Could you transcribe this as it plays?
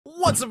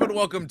What's up and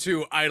welcome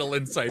to Idle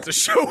Insights, a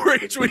show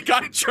where each week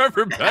I,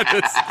 Treavor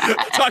Bettis,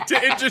 talk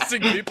to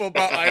interesting people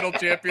about Idle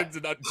Champions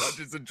and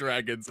Dungeons and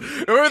Dragons.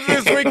 And with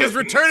this week is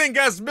returning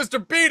guest, Mr.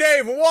 B.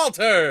 Dave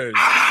Walters.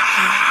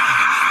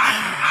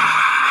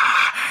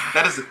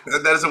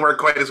 That doesn't work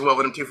quite as well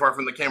when I'm too far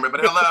from the camera,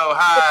 but hello,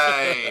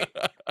 hi,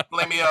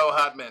 Flamio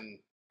Hodman.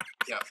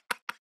 Yeah.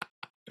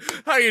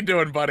 How you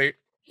doing, buddy?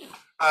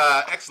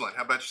 Excellent.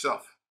 How about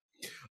yourself?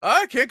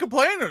 I can't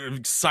complain. I'm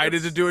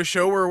excited to do a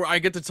show where I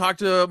get to talk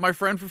to my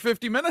friend for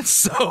 50 minutes.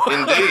 So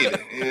indeed,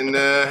 and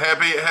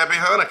happy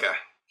Hanukkah.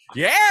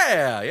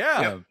 Yeah.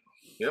 Yep.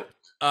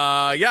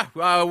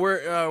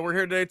 We're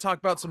here today to talk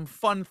about some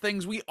fun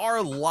things. We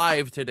are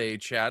live today,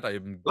 chat.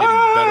 I'm getting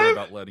better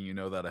about letting you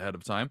know that ahead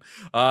of time.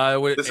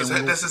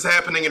 This is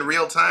happening in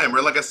real time.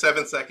 We're like a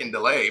 7-second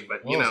delay,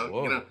 but you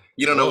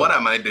don't know what I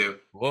might do.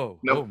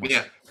 Nope.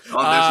 Yeah.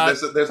 Oh,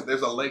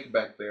 there's a lake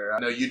back there. I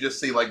know you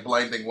just see like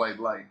blinding white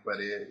light, but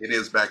it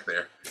is back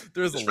there.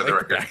 There's a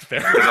lake back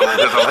there.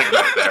 There's a lake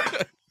back there.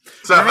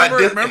 So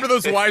remember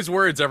those wise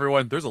words,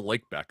 everyone. There's a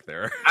lake back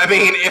there. I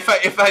mean, if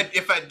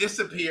I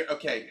disappear,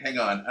 okay, hang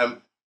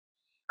on.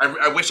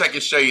 I wish I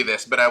could show you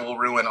this, but I will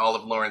ruin all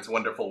of Lauren's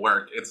wonderful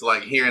work. It's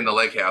like here in the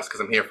lake house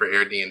because I'm here for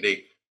Air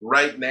D&D.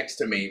 Right next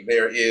to me,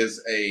 there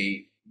is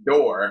a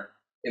door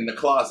in the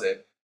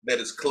closet that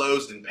is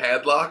closed and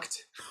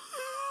padlocked.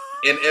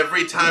 And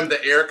every time the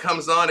air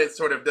comes on, it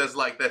sort of does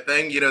like that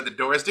thing, the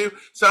doors do.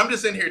 So I'm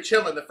just in here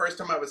chilling. The first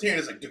time I was here,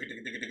 it's like,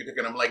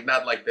 and I'm like,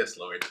 not like this,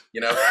 Lord,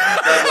 not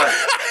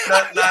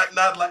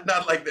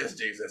like this,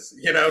 Jesus,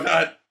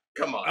 not.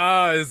 Come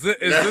on. Is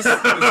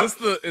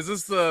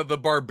this the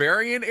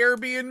barbarian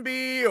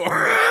Airbnb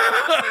or?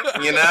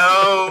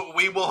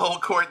 We will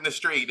hold court in the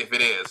street if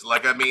it is.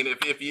 Like, I mean,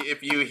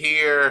 if you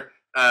hear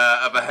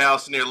of a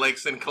house near Lake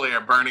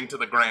Sinclair burning to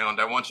the ground,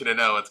 I want you to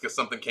know it's because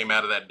something came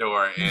out of that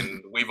door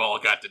and we've all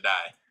got to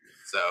die.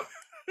 So,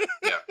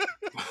 yeah.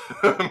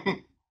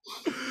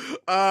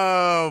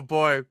 Oh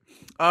boy.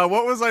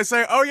 What was I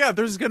saying? Oh yeah,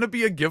 there's gonna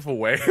be a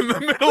giveaway in the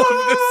middle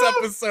of this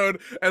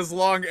episode, as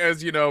long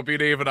as B.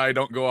 Dave and I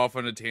don't go off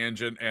on a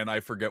tangent and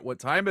I forget what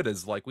time it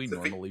is, like we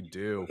normally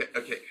do.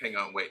 Okay, hang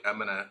on, hang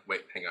on. I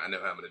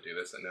know how I'm gonna do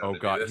this. Oh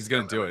god, he's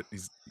gonna do it.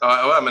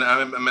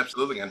 I'm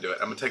absolutely gonna do it.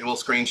 I'm gonna take a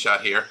little screenshot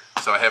here,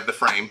 so I have the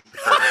frame,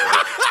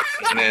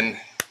 and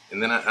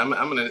then I'm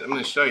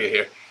gonna show you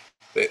here.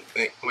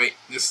 Wait,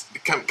 just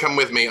come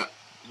with me,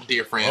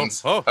 dear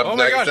friends. Oh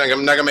my god!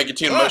 I'm not gonna make you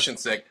too motion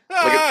sick.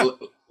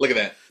 Look at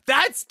that.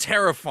 That's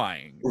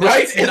terrifying.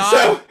 Right?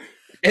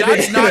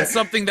 That's not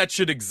something that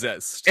should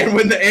exist. And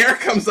when the air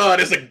comes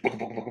on, it's like, you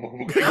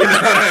know what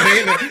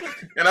I mean?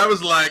 And I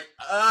was like,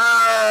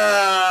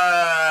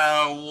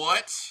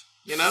 what?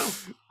 Hang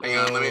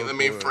on, let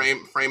me frame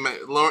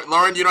it.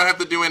 Lauren, you don't have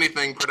to do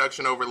anything,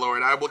 production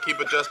overlord. I will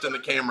keep adjusting the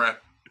camera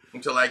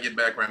until I get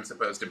back where I'm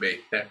supposed to be.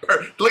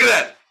 Look at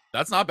that.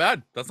 That's not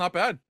bad.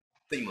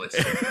 Seamless.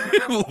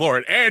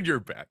 Lord, and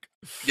you're back.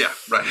 Yeah,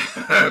 right.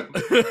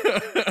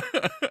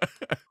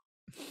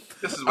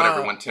 This is what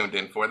everyone tuned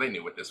in for. They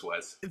knew what this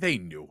was. They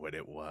knew what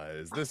it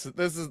was. This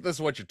is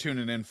what you're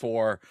tuning in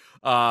for.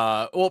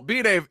 Well,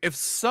 B. Dave, if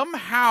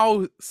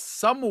somehow,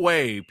 some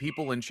way,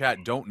 people in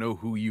chat don't know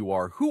who you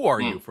are, who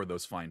are you for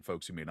those fine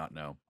folks who may not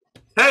know?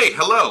 Hey,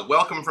 hello,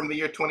 welcome from the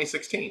year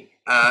 2016.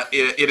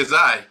 It is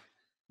I,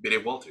 B.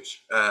 Dave Walters,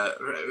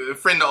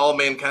 friend to all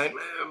mankind,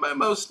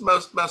 most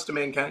of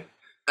mankind.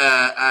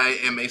 I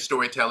am a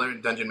storyteller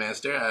and dungeon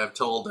master. I've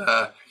told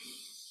a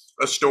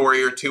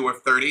story or two or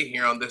 30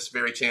 here on this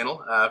very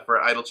channel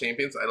for Idle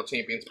Champions. Idle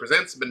Champions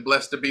Presents. Been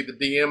blessed to be the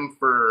DM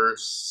for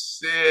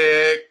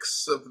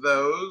 6 of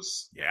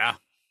those. Yeah,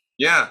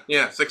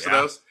 6 of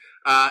those.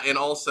 And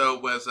also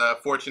was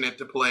fortunate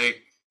to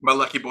play my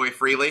lucky boy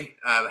Freely,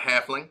 the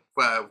halfling,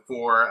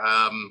 for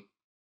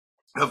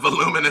a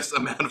voluminous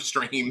amount of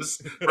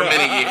streams for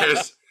many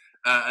years.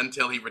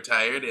 Until he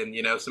retired, and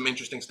some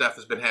interesting stuff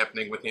has been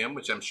happening with him,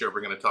 which I'm sure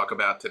we're going to talk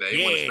about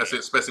today.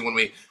 Especially when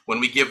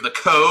we give the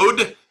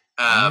code.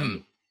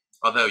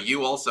 Although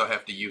you also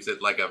have to use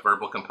it like a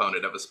verbal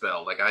component of a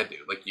spell, like I do.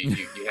 Like you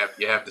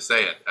have to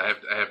say it. I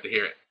have to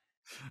hear it.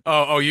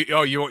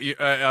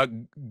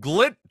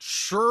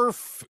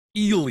 Glitcherf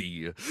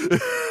Ely.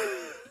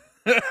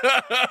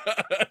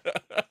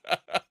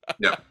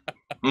 Yeah.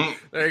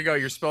 There you go,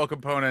 your spell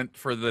component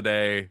for the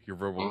day, your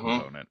verbal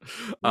component.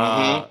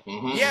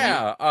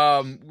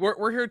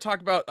 We're here to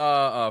talk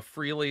about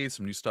Freely,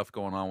 some new stuff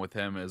going on with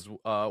him, as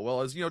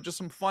well as just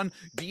some fun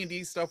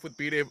D&D stuff with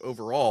B. Dave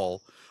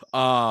overall.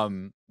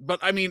 But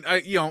I mean,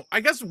 I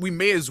guess we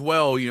may as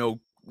well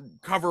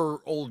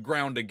cover old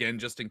ground again,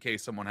 just in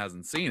case someone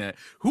hasn't seen it.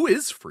 Who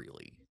is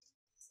Freely?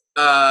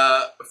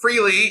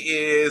 Freely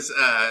is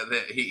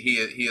he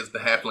is the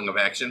halfling of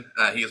action.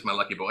 He is my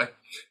lucky boy.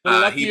 The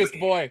luckiest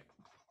boy.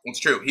 It's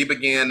true. He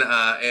began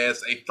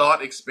as a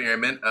thought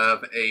experiment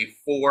of a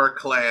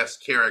 4-class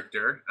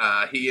character.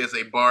 He is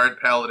a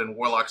bard, paladin,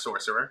 warlock,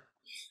 sorcerer,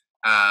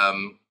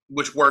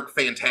 which worked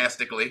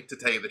fantastically, to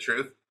tell you the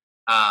truth.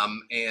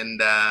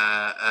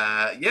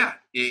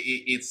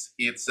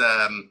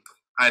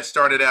 I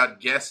started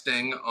out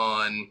guesting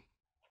on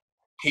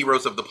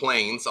Heroes of the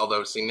Plains.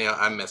 Although, see, now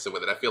I'm messing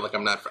with it. I feel like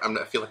I'm not.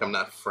 I feel like I'm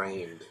not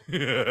framed.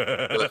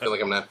 I feel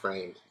like I'm not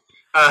framed.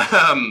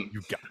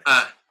 You got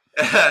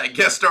uh,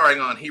 guest starring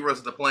on Heroes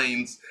of the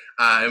Plains,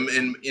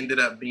 and ended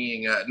up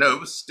being no, it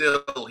was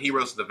still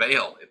Heroes of the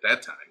Vale at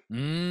that time.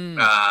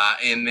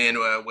 And then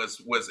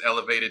was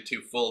elevated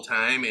to full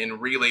time,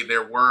 and really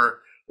there were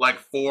like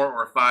 4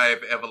 or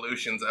 5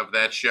 evolutions of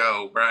that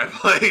show where I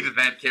played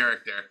that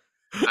character.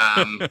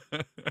 And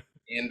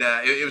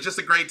it was just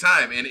a great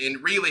time,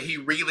 and really, he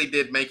really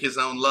did make his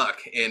own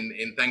luck. And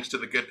thanks to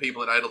the good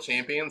people at Idle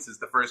Champions, is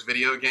the first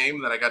video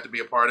game that I got to be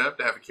a part of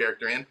to have a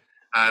character in.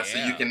 So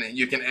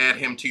you can add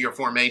him to your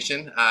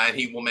formation, and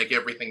he will make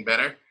everything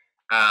better.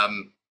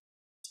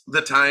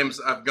 The times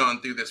I've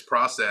gone through this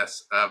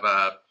process of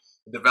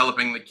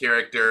developing the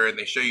character, and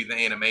they show you the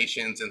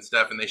animations and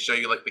stuff, and they show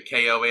you like the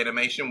KO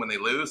animation when they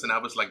lose, and I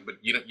was like, but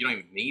you don't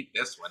even need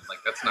this one. Like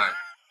that's not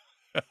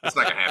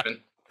gonna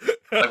happen.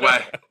 Like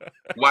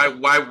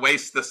why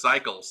waste the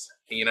cycles?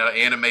 You know,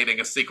 animating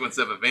a sequence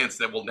of events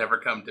that will never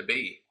come to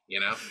be. You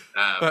know,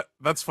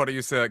 that's funny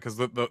you say that, because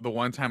the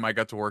one time I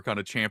got to work on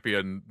a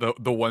champion,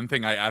 the one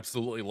thing I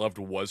absolutely loved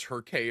was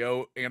her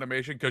KO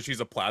animation, because she's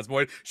a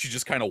plasmoid. She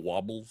just kind of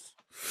wobbles.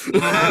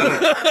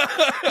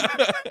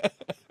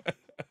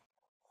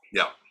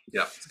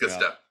 Yeah, it's good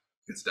stuff.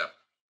 Good stuff.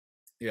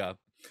 Yeah.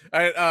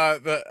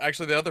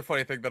 Actually, the other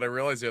funny thing that I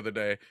realized the other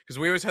day, because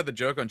we always had the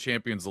joke on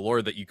Champions of the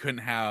Lord that you couldn't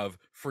have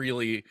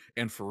Freely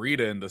and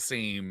Farida in the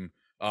same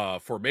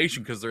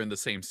formation because they're in the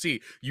same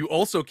seat. You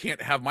also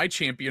can't have my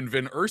champion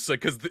Vin Ursa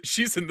because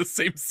she's in the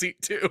same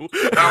seat too. Oh,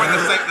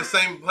 in the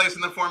same place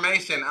in the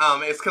formation.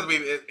 It's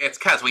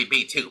because we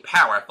be too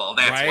powerful.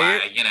 That's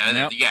why, you know.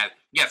 Yep.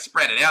 You got to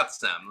spread it out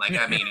some. Like,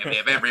 I mean,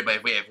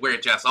 if we're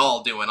just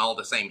all doing all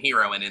the same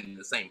hero and in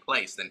the same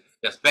place, then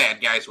just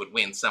bad guys would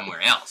win somewhere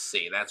else.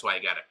 See, that's why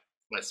you got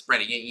to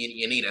spread it.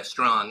 You need a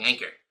strong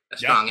anchor. A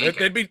strong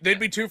anchor. They'd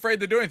be too afraid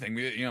to do anything.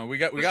 We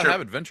got to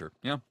have adventure.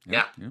 Yeah,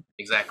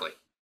 exactly.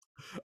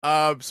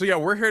 So yeah,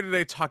 we're here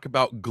today to talk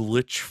about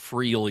Glitch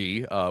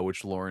Freely,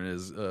 which Lauren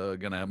is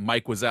gonna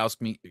Mike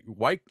Wazowski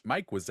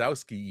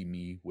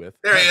me with.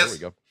 There he is. There we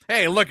go.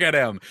 Hey, look at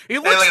him. He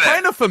looks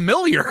kind of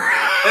familiar.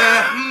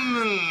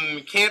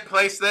 Can't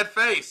place that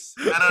face.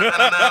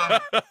 I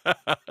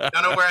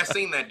don't know where I've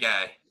seen that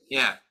guy.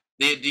 Yeah.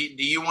 Do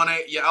you want to?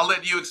 Yeah, I'll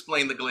let you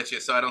explain the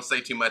glitches so I don't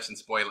say too much and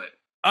spoil it.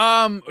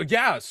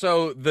 Yeah.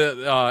 So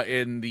the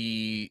in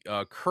the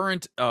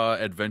current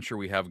adventure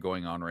we have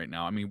going on right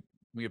now, I mean,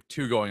 we have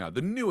 2 going on.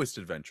 The newest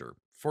adventure,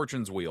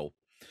 Fortune's Wheel.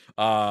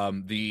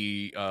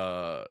 The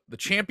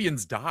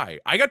champions die.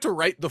 I got to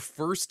write the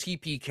first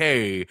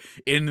TPK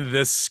in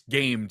this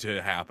game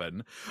to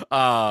happen.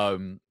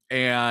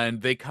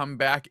 And they come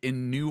back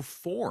in new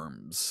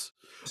forms.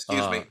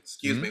 Excuse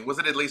me. Was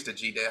it at least a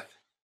G-Death?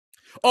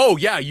 Oh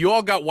yeah, you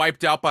all got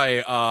wiped out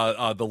by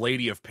the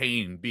Lady of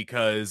Pain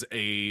because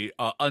a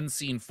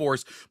unseen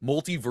force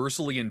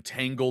multiversally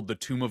entangled the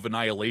Tomb of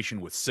Annihilation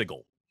with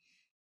Sigil.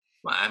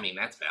 Well, I mean,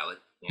 that's valid.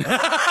 Yeah.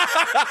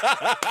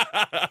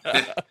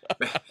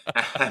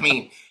 I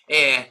mean,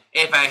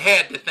 if I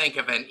had to think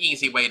of an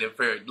easy way to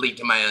lead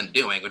to my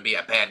undoing, it would be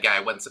a bad guy I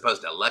wasn't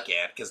supposed to look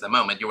at. Because the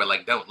moment you were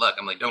like, "Don't look,"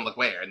 I'm like, "Don't look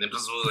where?" And then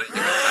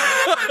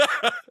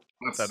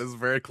that is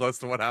very close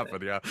to what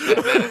happened. Yeah.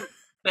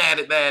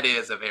 That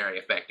is a very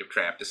effective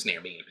trap to snare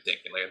me in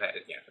particular. That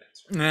is, yeah.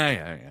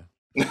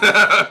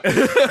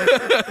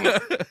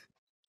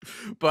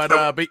 But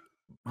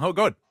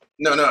go ahead.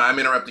 No, I'm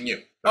interrupting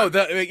you.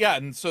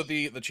 And so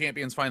the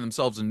champions find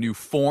themselves in new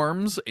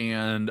forms,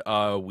 and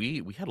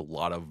we had a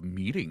lot of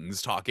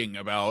meetings talking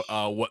about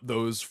what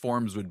those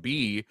forms would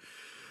be.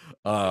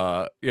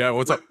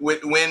 What's up?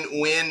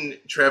 When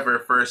Trevor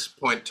first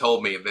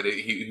told me that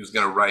he was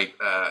going to write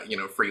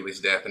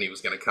Freely's death and he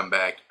was going to come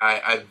back,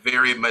 I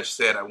very much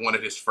said I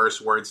wanted his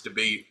first words to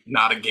be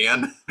 "not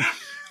again."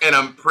 And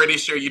I'm pretty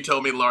sure you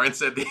told me Lauren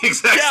said the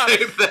exact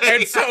same thing.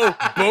 And so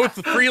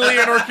both Freely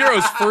and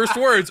Orkiro's first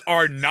words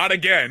are "not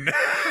again."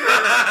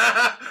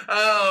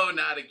 Oh,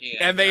 not again.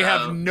 And they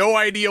have no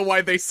idea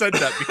why they said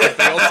that because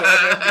they also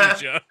have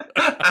amnesia.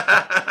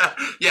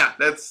 Yeah,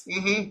 that's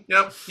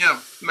yep.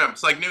 Remember,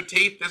 it's like new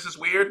teeth. This is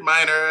weird.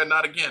 Mine are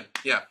not again.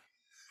 Yeah.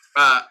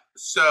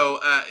 So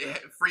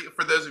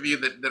for those of you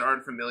that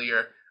aren't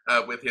familiar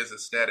with his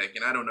aesthetic,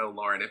 and I don't know,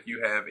 Lauren, if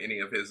you have any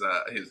of his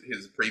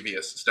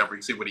previous stuff where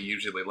you can see what he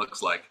usually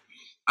looks like.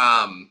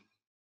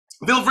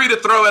 Feel free to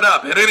throw it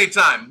up at any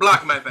time.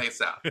 Block my face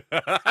out.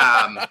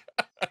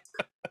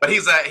 But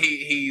he's a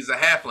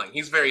halfling.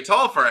 He's very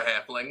tall for a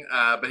halfling,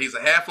 but he's a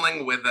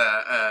halfling with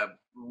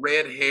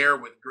red hair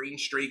with green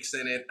streaks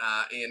in it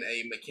and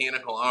a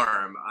mechanical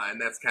arm, and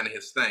that's kind of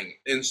his thing.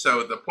 And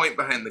so the point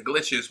behind the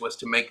glitches was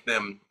to make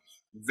them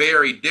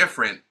very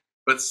different,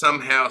 but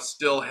somehow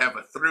still have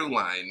a through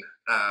line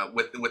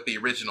with the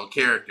original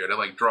character to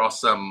like draw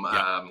some.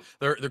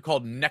 They're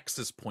called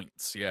nexus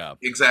points. Yeah,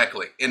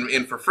 exactly.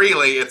 And for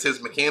Freely, it's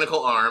his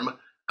mechanical arm,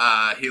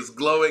 his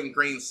glowing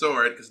green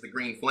sword because the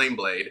green flame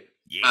blade.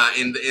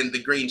 And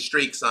the green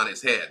streaks on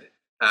his head.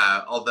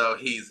 Although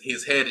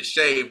his head is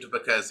shaved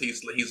because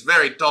he's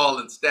very tall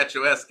and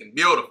statuesque and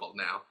beautiful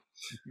now.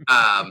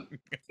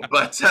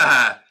 But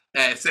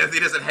since he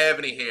doesn't have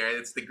any hair,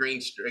 it's the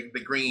green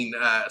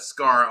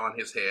scar on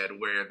his head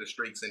where the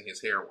streaks in his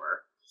hair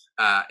were.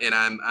 And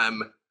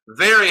I'm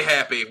very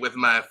happy with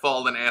my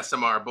fallen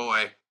ASMR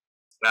boy,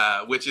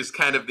 which is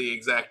kind of the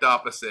exact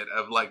opposite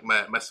of like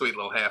my sweet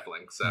little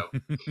halfling. So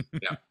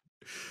yeah.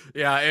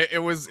 Yeah, it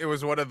was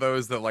one of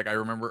those that, like, I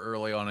remember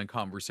early on in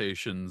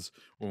conversations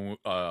when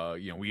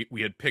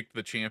we had picked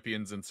the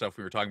champions and stuff,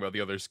 we were talking about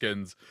the other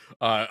skins.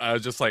 I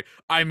was just like,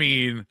 I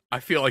mean,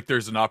 I feel like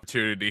there's an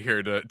opportunity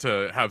here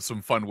to have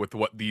some fun with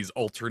what these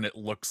alternate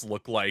looks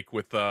look like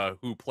with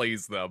who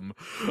plays them.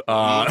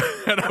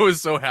 And I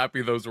was so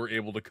happy those were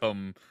able to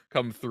come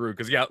through,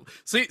 because yeah,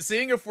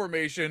 seeing a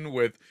formation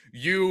with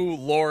you,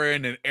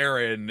 Lauren, and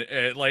Aaron,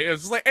 it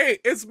was like, hey,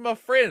 it's my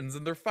friends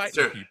and they're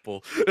fighting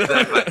people.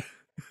 Exactly.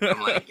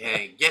 I'm like,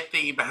 hey, get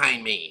thee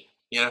behind me.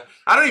 You know,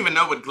 I don't even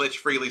know what Glitch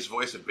Freely's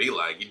voice would be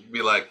like. He'd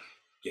be like,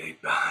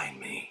 get behind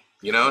me.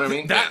 You know what I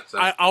mean?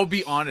 I'll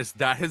be honest,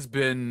 that has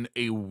been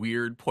a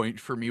weird point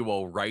for me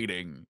while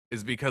writing,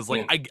 is because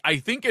like I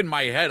think in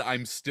my head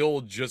I'm still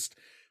just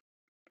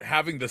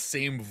having the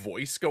same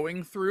voice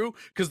going through,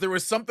 because there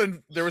was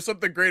something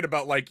great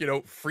about, like,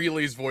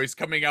 Freely's voice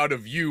coming out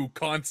of you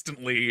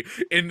constantly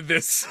in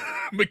this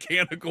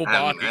mechanical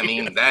body. I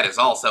mean, that is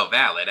also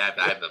valid.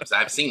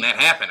 I've seen that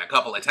happen a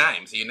couple of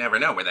times. You never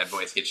know where that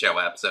voice could show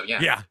up. So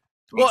yeah.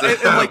 Well,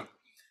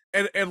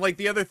 and like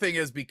the other thing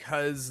is,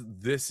 because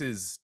this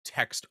is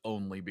text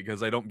only,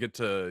 because I don't get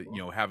to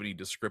have any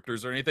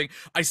descriptors or anything,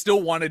 I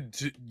still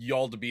wanted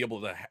y'all to be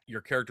able to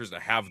your characters to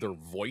have their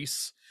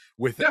voice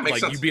with it, like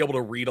sense. You'd be able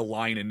to read a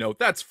line and know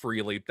that's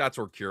Freely, that's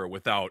Orkira,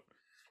 without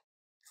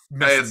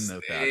messing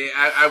with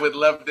that. I would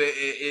love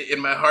to,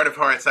 in my heart of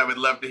hearts, I would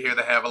love to hear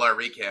the Havilar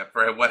recap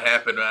for what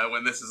happened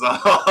when this is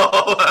all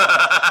all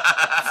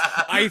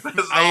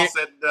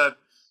said and done.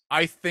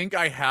 I think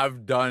I have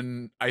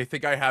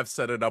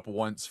set it up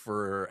once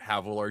for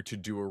Havilar to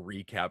do a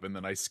recap, and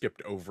then I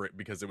skipped over it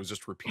because it was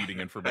just repeating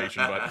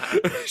information. But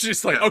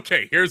she's like,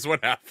 okay, here's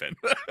what happened.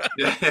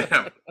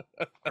 Yeah.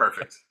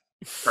 Perfect.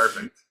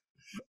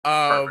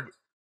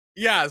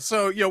 Yeah,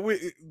 so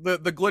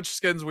the glitch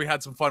skins we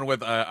had some fun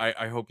with.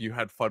 I hope you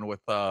had fun with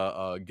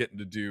getting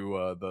to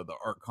do the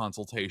art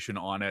consultation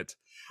on it.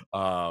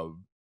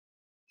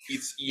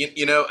 It's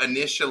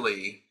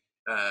initially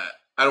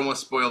I don't want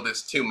to spoil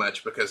this too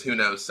much, because who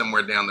knows,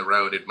 somewhere down the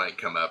road it might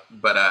come up.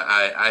 But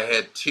I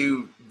had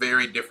two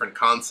very different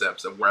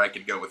concepts of where I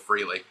could go with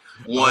Freely.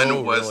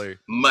 One was really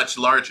much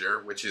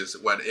larger, which is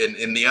what,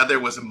 and the other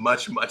was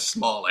much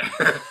smaller.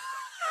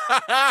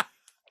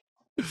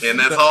 And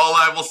that's all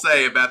I will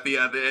say about the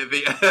other.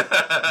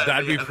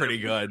 That'd be pretty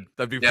good.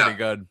 That'd be pretty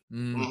good.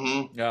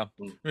 Yeah,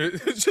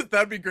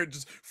 that'd be great.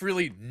 Just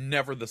Freely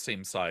never the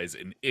same size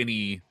in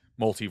any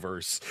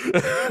multiverse.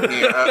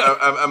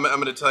 I'm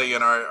going to tell you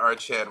in our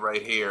chat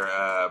right here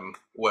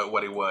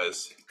what he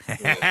was.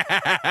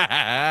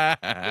 Yeah,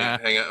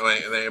 hang on,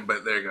 wait,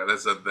 but there you go.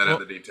 That's that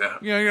other detail.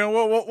 Yeah.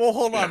 We'll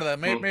hold on to that.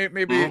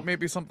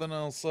 Maybe something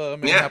else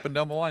may happen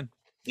down the line.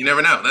 You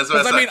never know. That's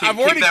what I mean. I've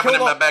already keep that one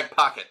in my back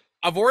pocket.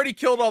 I've already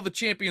killed all the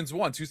champions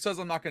once. Who says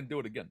I'm not going to do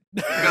it again?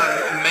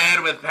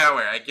 Mad with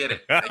power. I get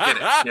it.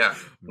 Yeah.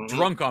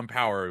 Drunk on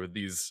power with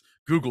these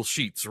Google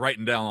Sheets,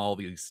 writing down all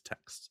these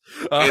texts.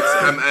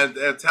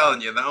 I'm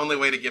telling you, the only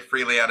way to get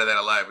Freely out of that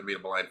alive would be to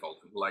blindfold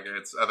him. Like,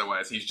 it's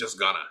otherwise he's just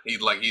gonna. It's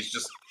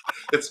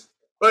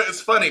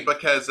funny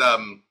because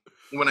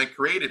when I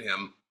created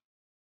him,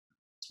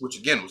 which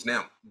again was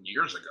now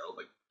years ago,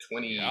 like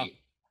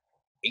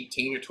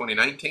 2018 or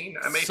 2019,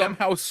 I made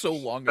somehow so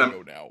long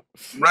ago now.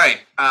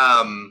 Right.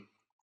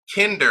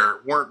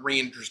 Kinder weren't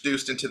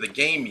reintroduced into the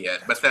game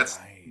yet, but that's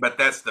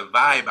the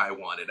vibe I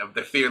wanted of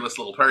the fearless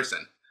little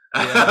person.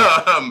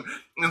 Yeah.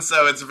 And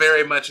so it's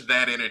very much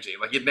that energy.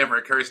 Like, it never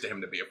occurs to him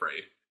to be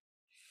afraid.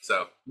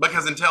 So,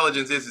 because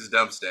intelligence is his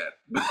dump stat.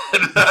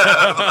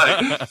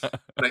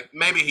 like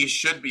maybe he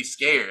should be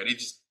scared.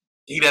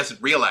 He doesn't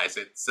realize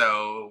it.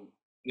 So,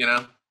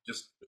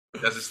 just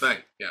does his thing.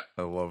 Yeah.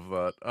 I love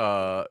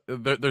that.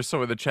 There's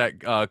some in the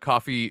chat.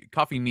 Coffee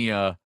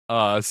Nia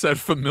said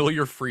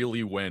familiar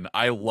Freely win.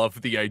 I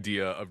love the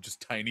idea of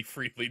just tiny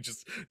Freely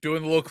just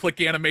doing a little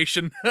click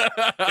animation.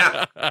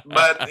 Yeah,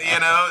 but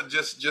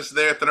just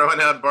there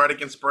throwing out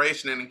bardic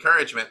inspiration and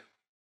encouragement.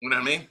 You know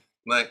what I mean?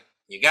 Like,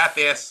 you got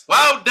this.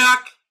 Whoa,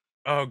 duck!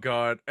 Oh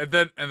God! And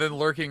then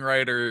Lurking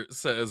Rider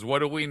says, "What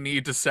do we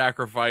need to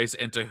sacrifice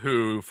and to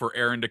who for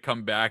Aaron to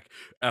come back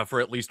for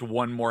at least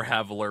one more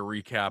Havilar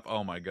recap?"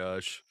 Oh my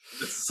gosh!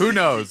 Who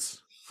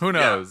knows? Who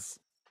knows?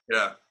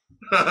 Yeah.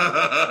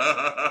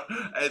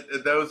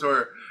 Those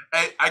were.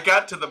 I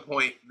got to the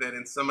point that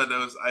in some of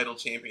those Idle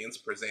Champions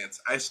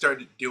presents, I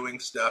started doing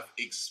stuff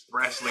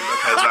expressly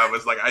because I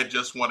was like, I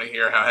just want to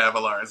hear how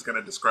Havilar is going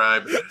to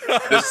describe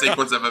this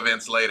sequence of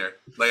events later.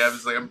 Like, I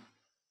was like,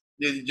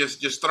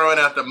 just throwing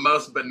out the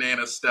most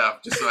banana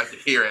stuff just so I could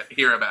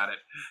hear about it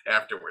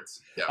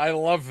afterwards. Yeah. I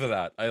love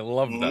that. I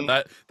love Mm-hmm.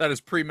 that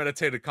is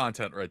premeditated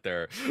content right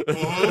there. Mm-hmm.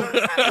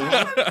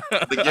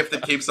 Mm-hmm. The gift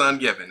that keeps on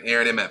giving,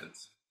 Aaron M.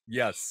 Evans.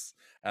 Yes,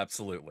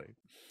 absolutely.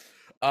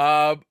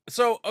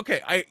 So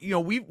okay,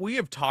 we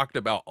have talked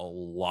about a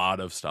lot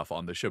of stuff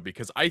on the show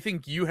because I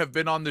think you have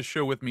been on the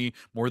show with me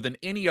more than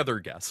any other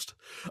guest.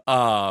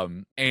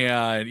 And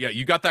yeah,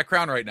 you got that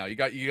crown right now. You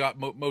got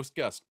most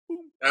guests.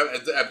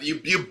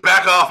 You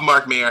back off,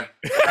 Mark Meir.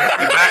 You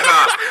back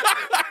off.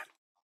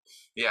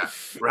 Yeah,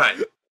 right.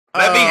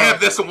 Let me have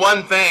this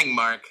one thing,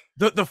 Mark.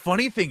 The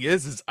funny thing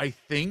is I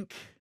think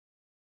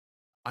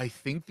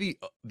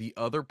the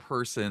other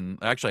person,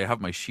 actually I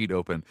have my sheet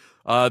open.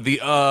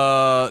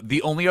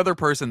 The only other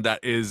person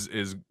that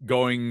is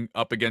going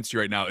up against you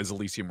right now is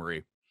Alicia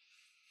Marie.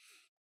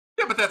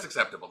 Yeah, but that's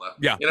acceptable though.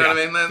 Yeah, you know what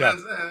I mean.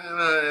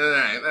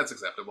 That's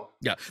acceptable.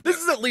 Yeah, this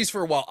is at least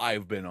for a while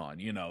I've been on.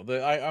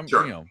 I'm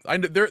sure.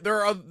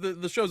 There are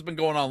the show's been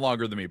going on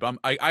longer than me, but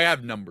I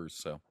have numbers,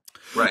 so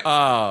right.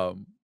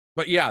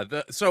 But yeah,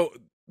 so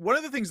one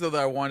of the things though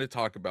that I wanted to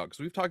talk about, because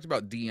we've talked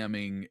about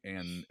DMing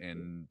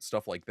and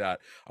stuff like that,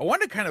 I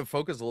wanted to kind of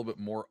focus a little bit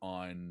more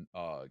on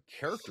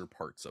character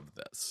parts of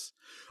this.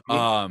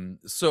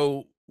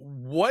 So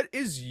what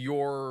is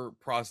your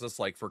process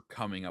like for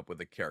coming up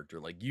with a character?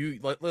 Like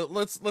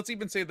let's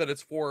even say that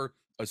it's for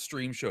a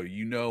stream show.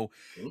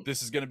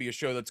 This is going to be a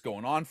show that's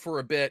going on for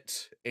a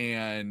bit,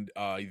 and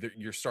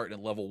you're starting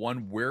at level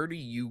 1. Where do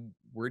you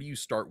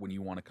start when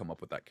you want to come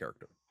up with that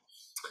character?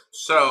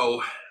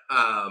 So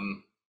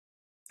I'm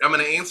going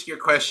to answer your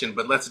question,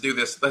 but let's do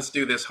this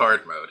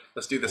hard mode.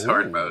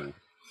 Hard mode.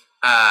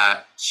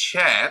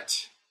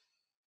 Chat,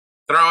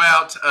 throw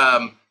out.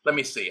 Let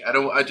me see.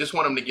 I just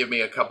want them to give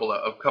me a couple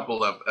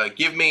of.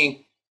 Give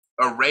me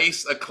a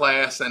race, a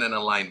class, and an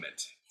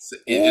alignment.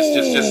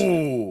 Just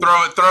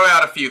throw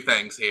out a few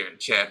things here,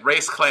 chat.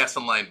 Race, class,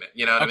 alignment.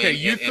 You know what I mean?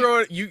 Okay,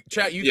 throw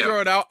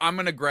it out. I'm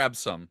gonna grab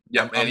some.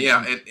 Yep, but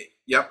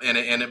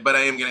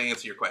I am gonna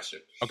answer your question.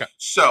 Okay.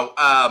 So,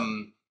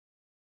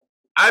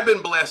 I've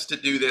been blessed to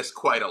do this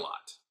quite a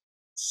lot.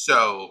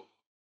 So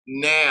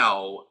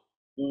now,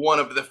 one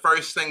of the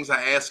first things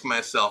I ask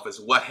myself is,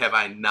 what have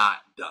I not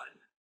done?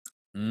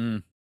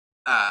 And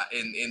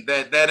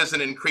that is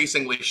an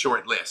increasingly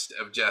short list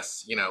of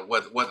just,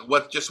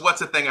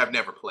 what's a thing I've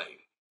never played.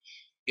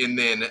 And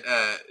then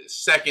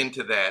second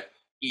to that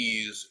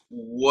is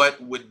what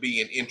would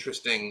be an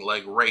interesting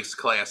like race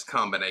class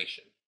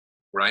combination,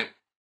 right?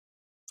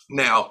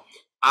 Now,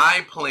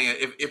 I plan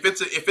if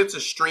it's a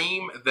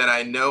stream that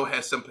I know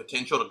has some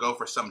potential to go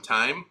for some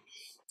time,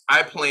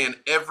 I plan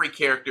every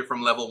character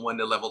from level 1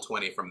 to level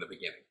 20 from the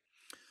beginning.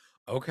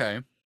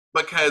 Okay.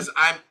 Because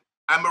I'm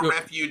a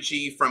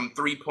refugee from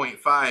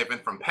 3.5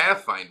 and from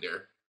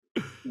Pathfinder,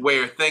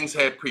 where things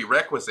had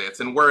prerequisites,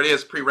 and word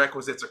is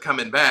prerequisites are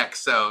coming back.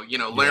 So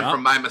learn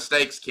from my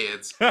mistakes,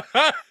 kids.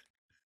 That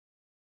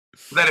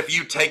if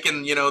you've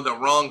taken the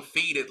wrong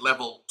feat at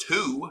level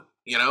 2,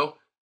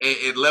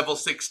 at level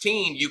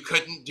 16 you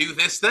couldn't do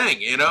this thing,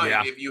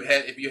 if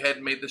you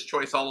hadn't made this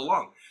choice all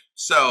along.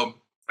 So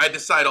I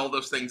decide all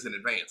those things in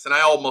advance, and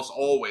I almost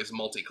always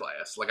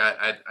multi-class. Like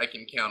I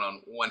can count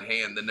on one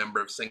hand the number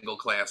of single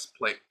class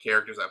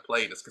characters I've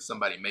played just because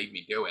somebody made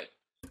me do it.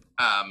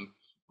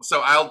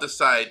 So I'll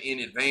decide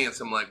in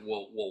advance. I'm like,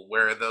 well,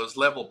 where are those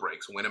level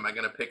breaks? When am I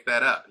going to pick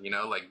that up?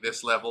 Like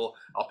this level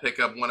I'll pick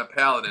up one a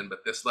paladin,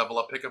 but this level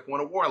I'll pick up one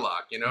a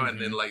warlock, and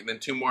then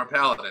 2 more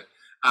paladin.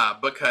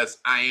 Because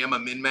I am a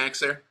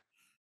min-maxer.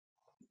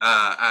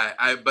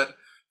 But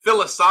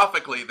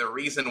philosophically, the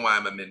reason why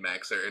I'm a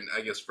min-maxer, and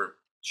I guess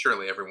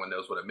surely everyone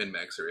knows what a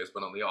min-maxer is,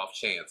 but on the off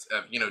chance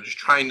of, just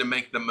trying to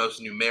make the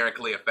most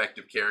numerically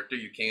effective character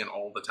you can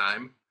all the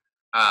time.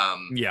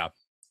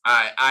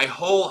 I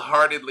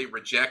wholeheartedly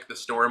reject the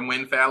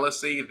Stormwind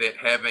fallacy that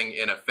having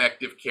an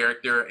effective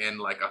character and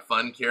like a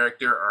fun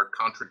character are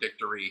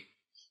contradictory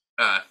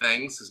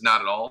things. Is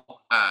not at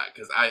all,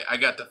 because I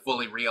got to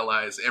fully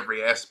realize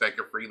every aspect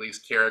of Freely's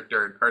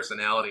character and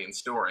personality and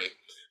story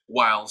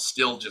while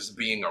still just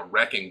being a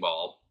wrecking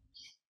ball.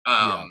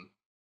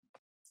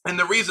 And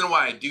the reason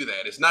why I do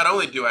that is not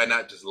only do I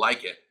not just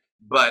like it,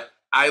 but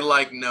I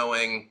like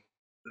knowing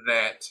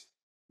that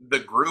the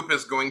group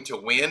is going to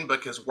win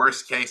because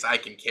worst case I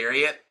can carry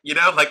it.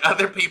 Like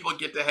other people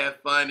get to have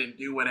fun and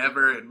do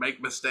whatever and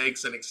make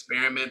mistakes and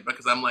experiment,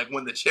 because I'm like,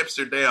 when the chips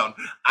are down,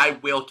 I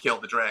will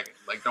kill the dragon.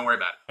 Like, don't worry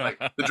about it. Like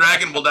the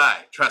dragon will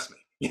die. Trust me.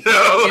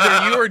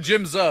 Either you or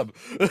Jim Zub.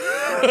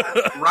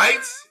 Right?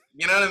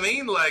 You know what I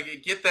mean?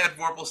 Like, get that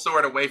Vorpal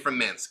sword away from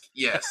Minsk.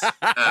 Yes.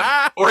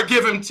 Or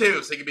give him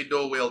 2 so he can be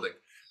dual wielding.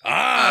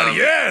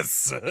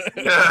 Yes. Go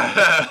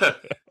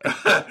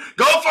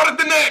for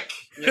the neck.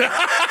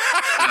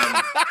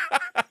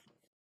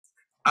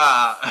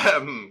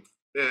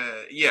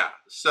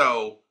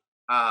 So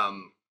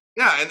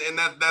and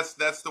that's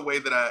the way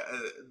that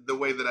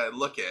I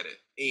look at it.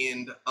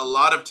 And a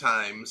lot of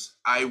times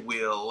I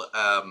will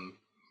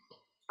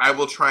I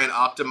will try and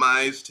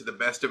optimize to the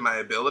best of my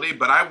ability,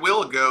 but I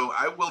will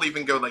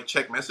even go like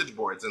check message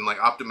boards and like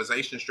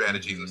optimization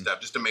strategies and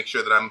stuff just to make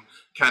sure that I'm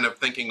kind of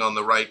thinking on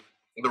the right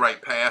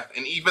path.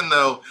 And even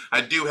though I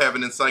do have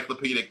an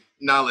encyclopedic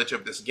knowledge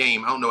of this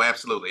game, I don't know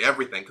absolutely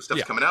everything because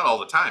stuff's coming out all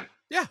the time.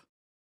 Yeah.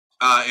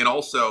 And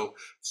also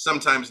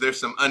sometimes there's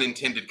some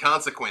unintended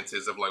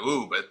consequences of like,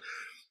 ooh, but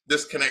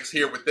this connects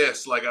here with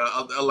this, like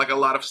a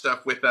lot of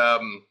stuff with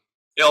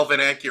elven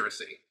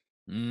accuracy.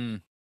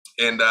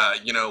 And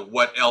you know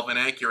what elven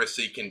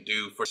accuracy can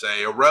do for,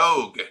 say, a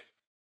rogue,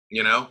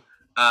 you know.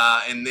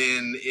 And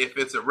then if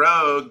it's a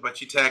rogue,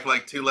 but you tack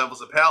like 2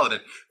 levels of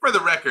paladin. For the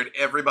record,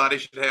 everybody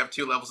should have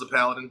 2 levels of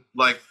paladin.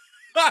 Like,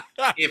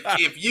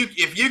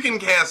 if you can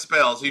cast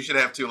spells, you should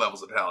have 2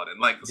 levels of paladin.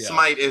 Like,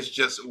 smite is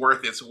just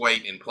worth its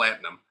weight in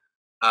platinum.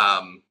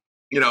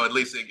 You know, at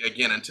least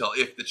again until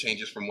if the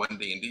changes from 1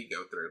 D&D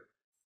go through.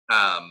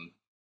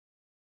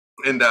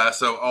 And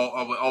so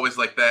I'll always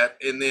like that.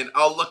 And then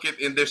I'll look at,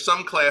 and there's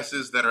some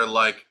classes that are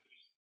like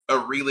a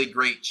really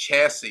great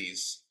chassis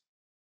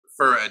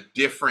for a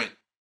different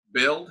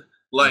build.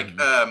 Like,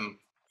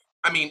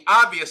 I mean,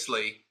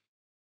 obviously,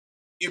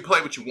 you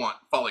play what you want,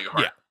 follow your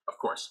heart, of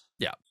course.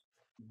 Yeah.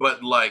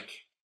 But like,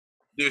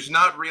 there's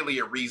not really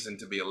a reason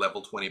to be a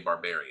level 20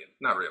 barbarian.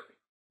 Not really,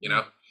 you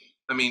know?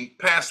 I mean,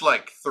 past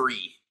like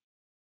 3,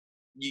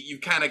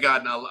 you've kind of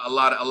gotten a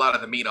lot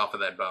of the meat off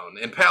of that bone.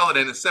 And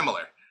Paladin is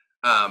similar.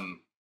 I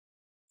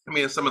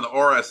mean, some of the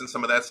auras and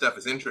some of that stuff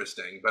is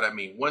interesting, but I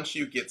mean, once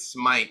you get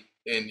smite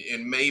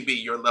and maybe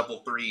your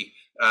level 3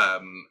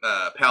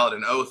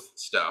 Paladin Oath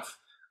stuff,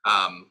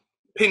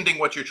 pending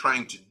what you're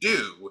trying to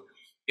do,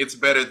 it's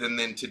better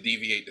than to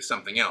deviate to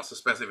something else,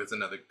 especially if it's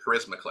another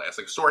charisma class.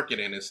 Like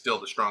Sorkinen is still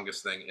the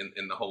strongest thing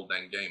in the whole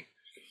dang game.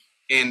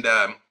 And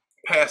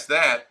past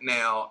that,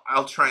 now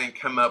I'll try and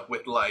come up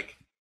with like,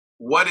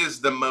 what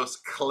is the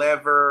most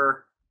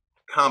clever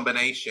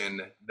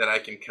combination that I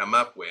can come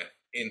up with?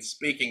 And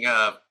speaking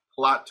of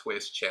plot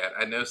twist, chat,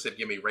 I know said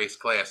give me race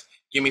class.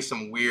 Give me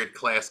some weird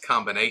class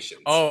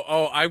combinations.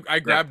 I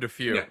grabbed a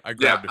few. Yeah. I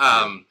grabbed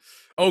a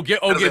few.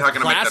 Get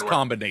class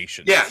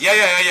combinations.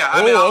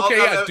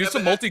 Yeah. Do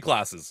some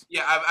multi-classes.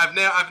 Yeah, I've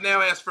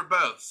now asked for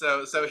both.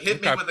 So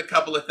hit me with a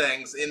couple of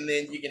things, and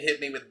then you can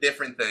hit me with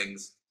different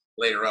things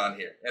later on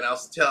here, and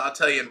I'll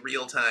tell you in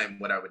real time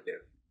what I would do.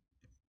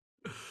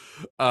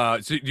 So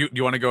do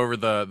you want to go over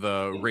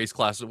the race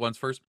classes ones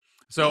first?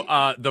 So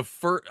the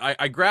first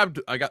I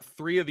got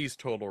 3 of these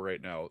total right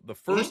now. The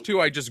first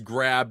 2 I just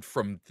grabbed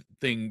from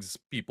things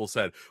people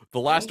said. The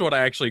last one I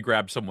actually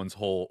grabbed someone's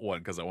whole one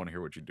because I want to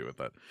hear what you do with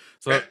that.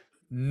 So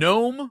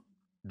gnome,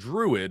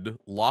 druid,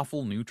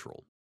 lawful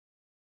neutral.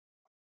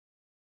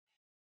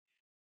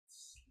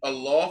 A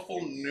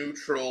lawful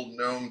neutral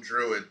gnome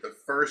druid. The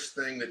first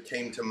thing that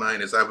came to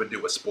mind is I would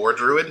do a spore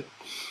druid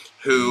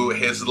who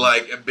has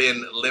like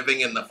been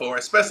living in the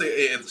forest,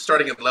 especially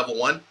starting at level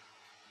 1.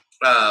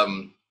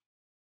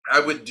 I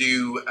would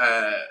do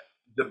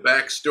the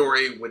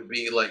backstory would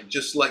be like,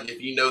 just like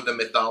if you know the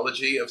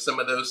mythology of some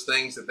of those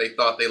things that they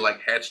thought they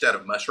like hatched out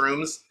of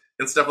mushrooms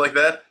and stuff like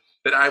that.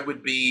 That I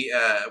would be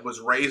was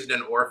raised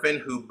an orphan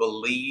who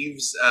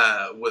believes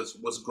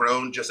was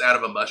grown just out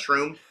of a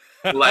mushroom,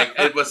 like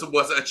it was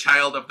a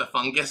child of the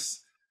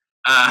fungus.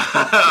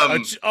 A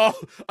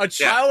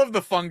child of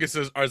the fungus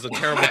is a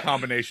terrible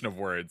combination of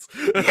words.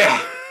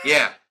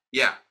 yeah.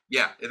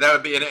 That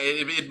would be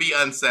it'd be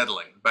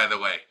unsettling, by the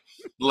way.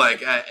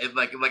 Like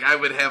I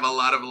would have a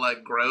lot of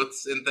like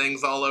growths and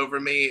things all over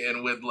me,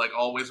 and would like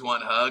always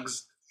want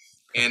hugs,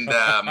 and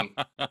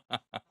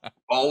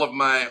all of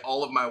my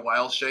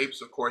wild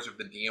shapes. Of course, if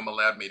the DM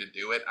allowed me to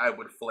do it, I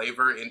would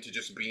flavor into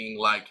just being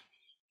like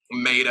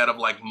made out of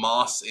like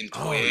moss and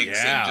twigs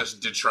and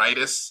just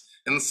detritus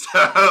and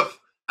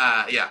stuff.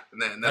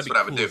 And that's what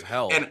I would do.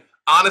 And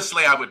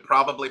honestly, I would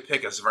probably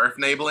pick a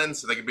Zwerfnabelin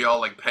so they could be all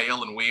like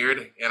pale and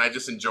weird, and I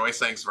just enjoy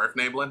saying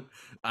Zwerfnabelin.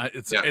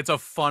 It's a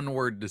fun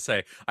word to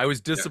say. I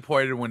was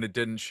disappointed when it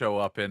didn't show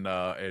up in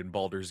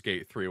Baldur's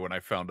Gate 3 when I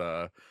found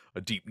a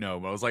deep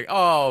gnome. I was like,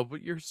 oh,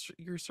 but you're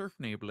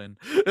Surfnabelin.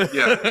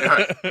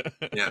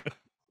 Yeah.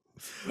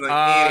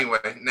 Like,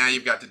 anyway, now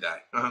you've got to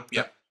die.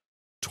 Yeah.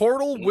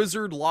 Turtle,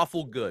 wizard,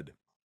 lawful good.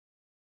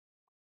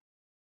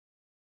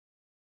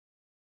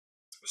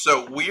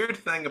 So weird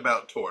thing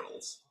about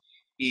turtles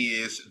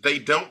is they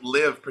don't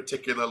live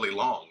particularly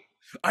long.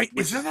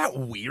 Isn't that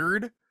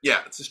weird?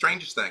 Yeah, it's the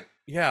strangest thing.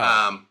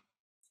 Yeah.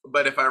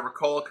 But if I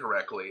recall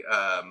correctly,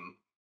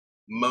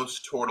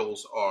 most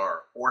turtles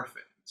are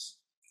orphans.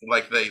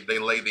 Like they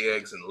lay the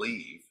eggs and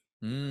leave.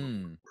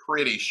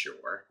 Pretty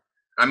sure.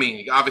 I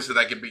mean, obviously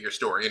that could be your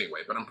story anyway,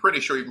 but I'm pretty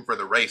sure even for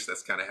the race,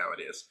 that's kind of how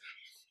it is.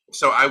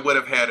 So I would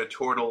have had a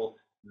turtle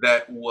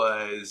that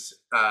was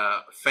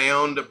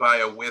found by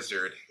a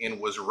wizard and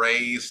was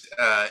raised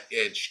at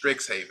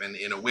Strixhaven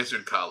in a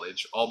wizard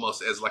college,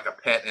 almost as like a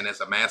pet and as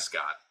a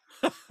mascot.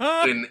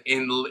 and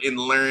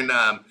learn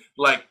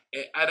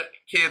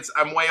kids,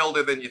 I'm way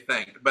older than you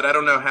think, but I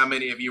don't know how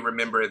many of you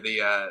remember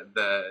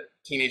the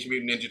Teenage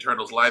Mutant Ninja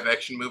Turtles live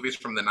action movies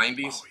from the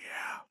 90s. Oh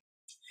yeah.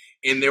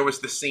 and there was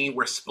the scene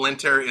where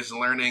Splinter is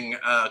learning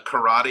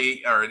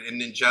karate or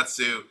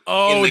ninjutsu in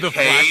Oh, the the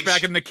cage.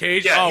 flashback in the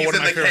cage. Yeah, Oh, he's one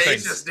of in my the favorite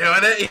cage things. just doing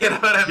it. You know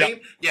what I Yep.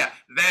 mean? Yeah,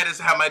 that is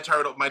how my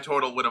turtle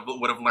would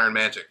have learned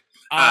magic.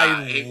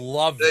 I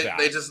love that.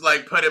 They just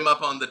like put him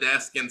up on the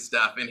desk and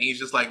stuff, and he's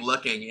just like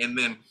looking. And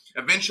then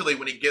eventually,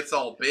 when he gets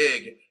all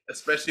big,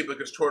 especially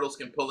because turtles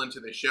can pull into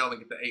the shell and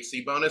get the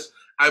AC bonus,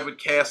 I would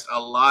cast a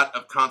lot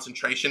of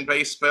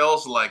concentration-based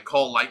spells like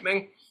Call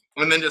Lightning,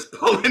 and then just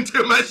pull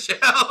into my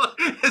shell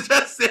and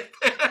just sit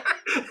there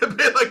and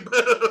be like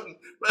boom,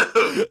 boom,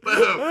 boom,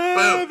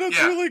 boom. That's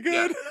Yeah, really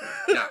good.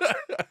 Yeah,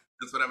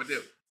 that's what I would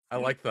do. I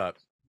like that.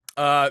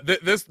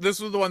 This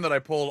was the one that I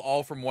pulled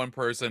all from one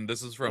person.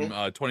 This is from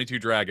 22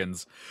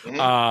 Dragons.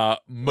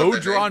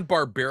 Modron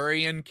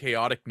Barbarian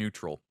Chaotic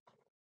Neutral.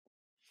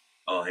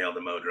 All hail the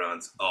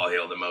Modrons. All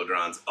hail the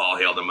Modrons. All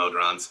hail the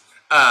Modrons.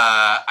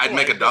 I'd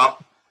make a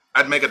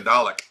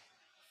Dalek.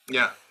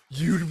 Yeah.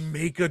 You'd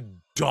make a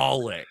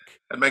Dalek.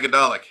 I'd make a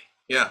Dalek.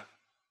 Yeah.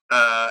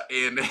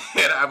 And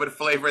I would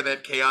flavor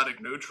that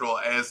chaotic neutral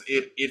as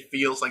it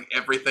feels like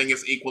everything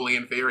is equally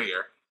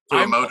inferior to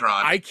a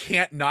Modron. I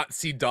can't not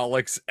see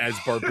Daleks as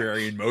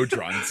barbarian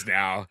Modrons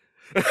now.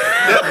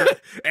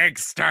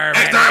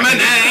 Exterminate!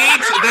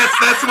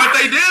 That's what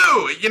they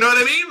do. You know what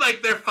I mean?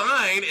 Like they're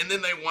fine, and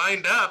then they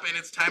wind up, and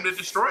it's time to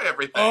destroy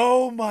everything.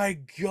 Oh my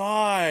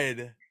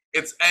god!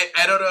 It's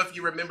I don't know if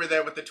you remember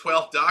that with the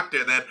 12th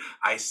Doctor. That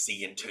I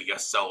see into your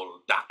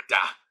soul, Doctor.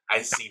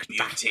 I see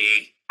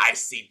beauty. I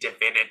see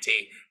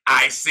divinity.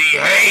 I see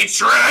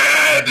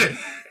hatred.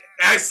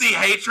 I see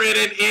hatred,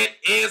 and it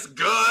is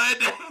good.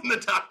 And the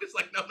Doctor's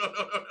like, no.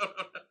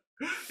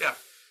 Yeah.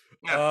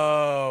 Yeah.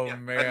 Oh yeah.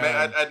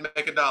 man, I'd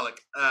make a Dalek.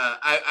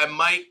 I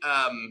might,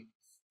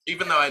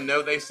 even though I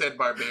know they said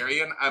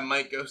barbarian, I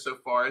might go so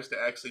far as to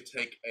actually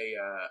take a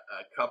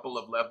couple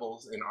of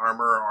levels in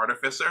armor or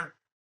artificer,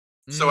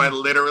 so I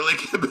literally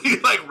can be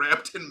like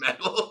wrapped in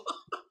metal.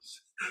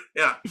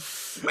 Yeah,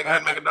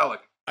 I'd make a Dalek.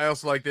 I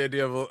also like the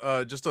idea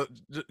of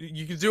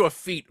you can do a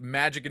feat,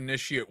 magic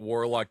initiate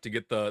warlock, to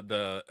get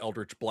the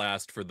eldritch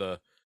blast for the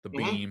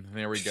beam.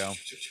 There we go.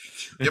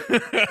 Yep.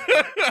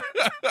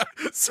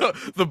 So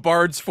the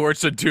Bard's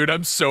Fortune, dude.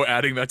 I'm so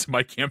adding that to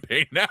my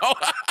campaign now.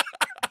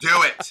 Do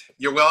it.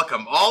 You're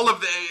welcome. All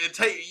of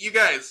you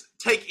guys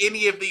take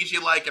any of these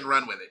you like and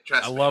run with it.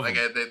 Trust me. I love them.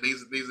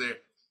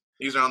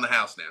 These are on the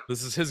house now.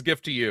 This is his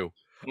gift to you.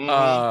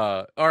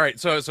 All right.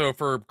 So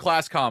for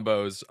class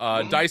combos,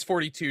 Dice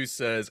 42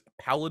 says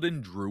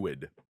Paladin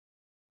Druid.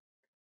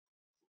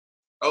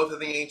 Oath of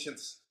the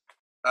Ancients.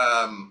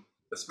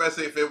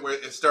 Especially if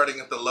it's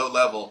starting at the low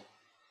level,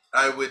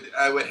 I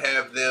would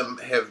have them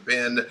have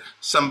been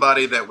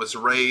somebody that was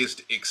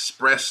raised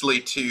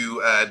expressly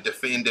to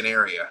defend an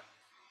area,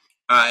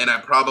 and I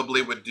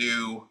probably would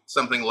do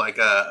something like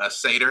a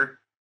satyr,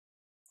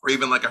 or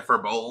even like a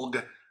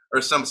firbolg, or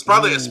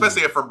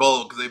especially a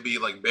firbolg because they'd be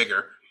like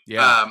bigger.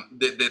 Yeah.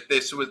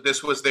 This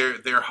was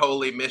their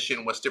holy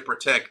mission was to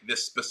protect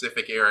this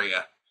specific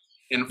area,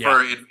 and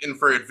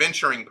for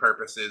adventuring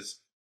purposes.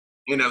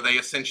 You know, they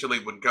essentially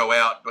would go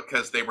out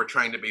because they were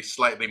trying to be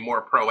slightly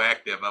more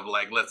proactive of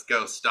like, let's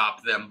go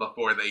stop them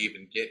before they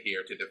even get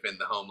here to defend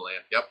the homeland.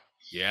 Yep.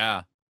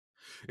 Yeah.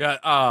 Yeah.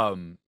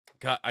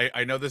 God,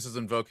 I know this is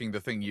invoking the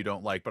thing you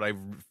don't like, but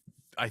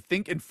I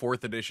think in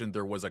 4th edition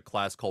there was a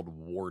class called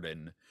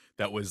Warden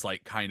that was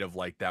like kind of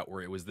like that,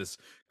 where it was this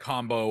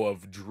combo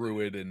of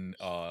druid and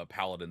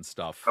paladin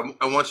stuff.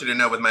 I want you to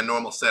know, with my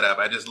normal setup,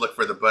 I just look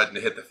for the button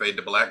to hit the fade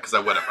to black because I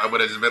would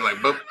have just been like,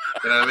 boop.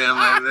 You know what I mean? I'm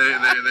like, there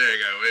you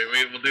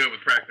go. We'll do it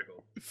with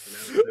practical.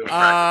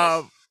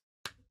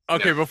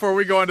 Okay, before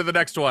we go on to the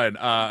next one,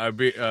 I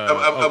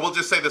will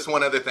just say this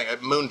one other thing: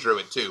 Moon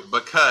Druid too,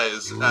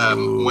 because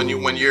when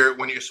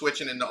you're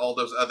switching into all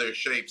those other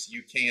shapes,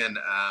 you can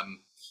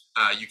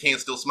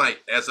still smite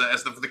as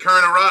the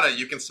current errata.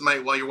 You can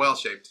smite while you're well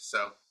shaped.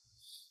 So,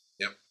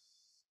 yep.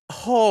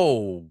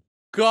 Oh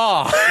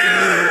God!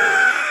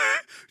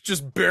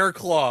 Just bear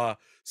claw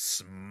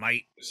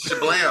smite.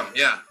 Shablam!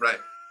 Yeah, right.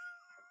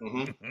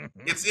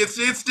 It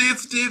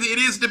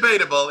is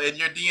debatable, and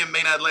your DM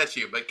may not let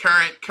you, but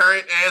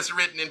current as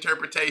written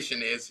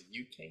interpretation is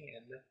you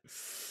can.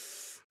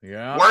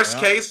 Yeah. Worst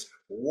case.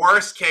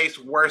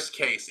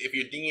 If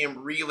your DM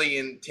really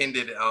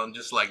intended on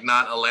just like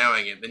not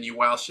allowing it, then you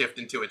wild shift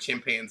into a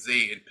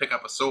chimpanzee and pick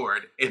up a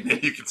sword, and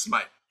then you can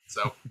smite.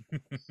 So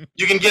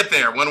you can get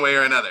there one way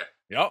or another.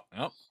 Yep.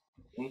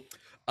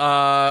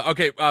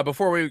 Okay,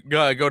 before we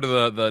go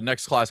to the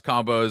next class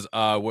combos,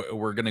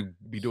 we're going to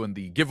be doing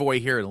the giveaway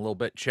here in a little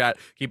bit. Chat,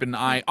 keep an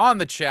eye on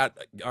the chat.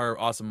 Our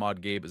awesome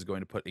mod Gabe is going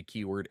to put a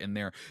keyword in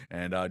there,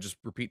 and just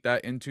repeat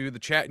that into the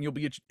chat, and you'll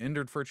be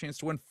entered for a chance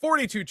to win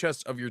 42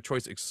 chests of your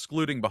choice,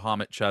 excluding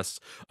Bahamut chests.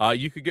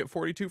 You could get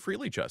 42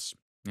 freely chests.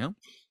 Yeah.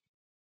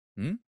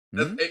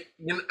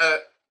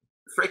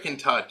 Freaking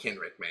Todd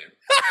Kenrick, man.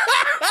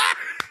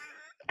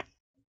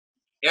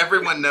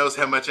 Everyone knows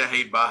how much I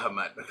hate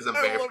Bahamut because I'm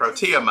very pro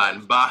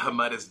Tiamat.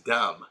 Bahamut is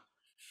dumb.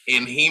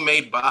 And he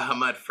made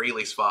Bahamut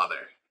Freely's father.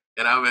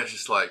 And I was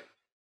just like,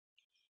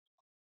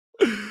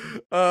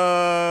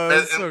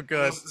 So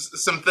good.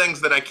 Some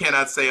things that I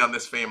cannot say on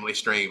this family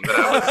stream that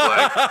I was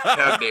like,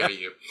 how dare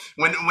you?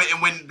 When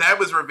that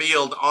was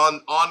revealed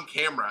on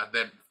camera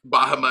that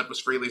Bahamut was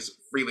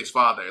Freely's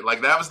father,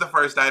 like that was the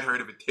first I'd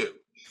heard of it too.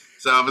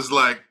 So I was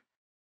like,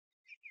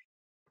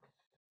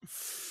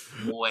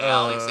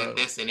 well, isn't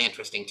this an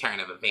interesting turn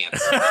of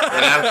events?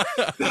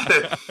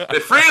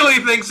 Freely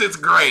thinks it's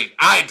great.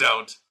 I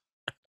don't.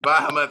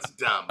 Bahamut's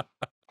dumb.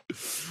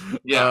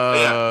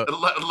 Yeah.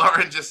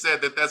 Lauren just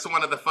said that that's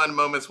one of the fun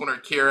moments when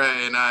Kira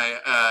and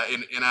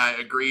I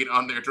agreed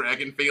on their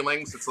dragon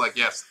feelings. It's like,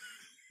 yes,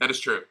 that is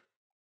true.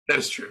 That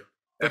is true.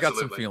 I got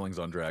some feelings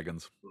on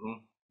dragons.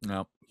 Mm-hmm.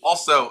 No.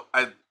 Also,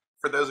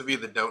 for those of you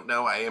that don't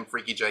know, I am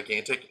freaky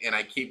gigantic, and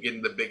I keep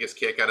getting the biggest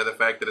kick out of the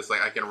fact that it's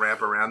like I can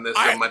wrap around this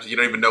so much you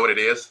don't even know what it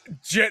is.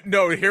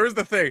 No, here's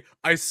the thing.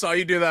 I saw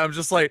you do that. I'm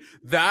just like,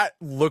 that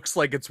looks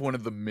like it's one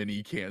of the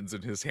mini cans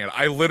in his hand.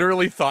 I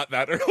literally thought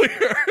that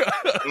earlier.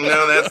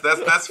 No,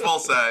 that's full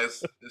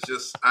size. It's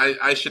just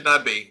I should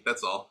not be.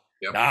 That's all.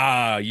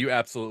 Yep. You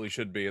absolutely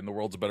should be, and the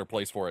world's a better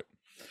place for it.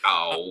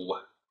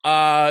 Oh.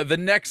 The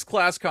next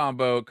class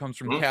combo comes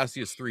from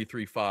Cassius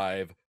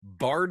 335,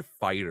 Bard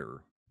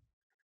Fighter.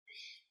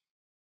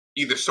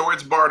 Either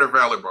Swords Bard or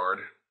Valor Bard.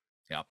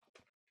 Yep.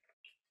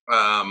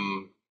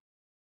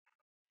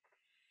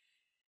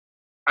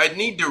 I'd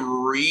need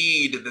to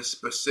read the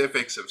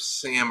specifics of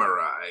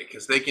Samurai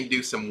because they can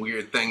do some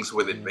weird things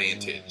with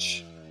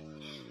advantage.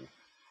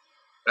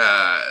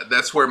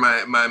 That's where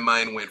my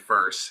mind went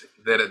first.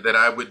 That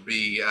I would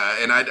be,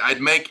 and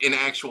I'd make an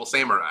actual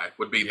Samurai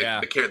would be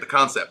the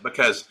concept,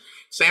 because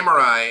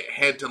Samurai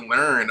had to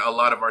learn a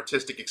lot of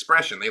artistic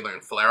expression. They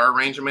learned flower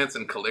arrangements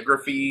and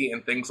calligraphy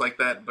and things like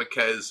that,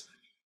 because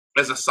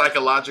as a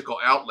psychological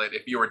outlet,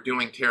 if you were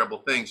doing terrible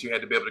things, you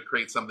had to be able to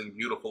create something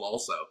beautiful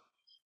also.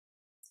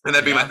 And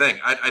that'd be my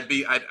thing. I'd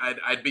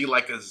be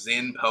like a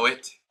Zen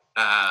poet.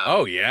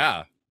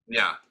 Yeah.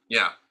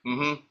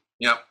 Mm-hmm.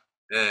 Yep.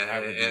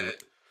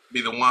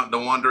 Be the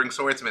wandering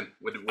swordsman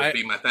would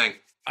be my thing.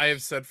 I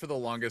have said for the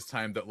longest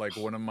time that like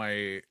one of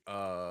my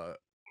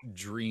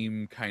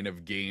dream kind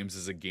of games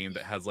is a game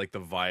that has like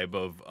the vibe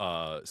of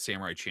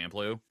Samurai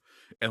Champloo,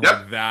 and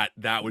like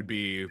that would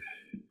be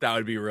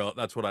real.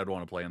 That's what I'd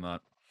want to play in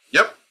that.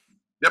 Yep.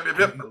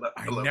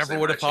 I never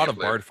would have thought of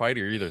Bard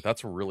Fighter either.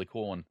 That's a really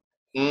cool one.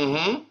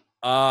 Mm-hmm.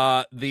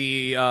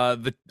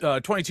 The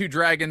 22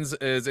 Dragons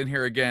is in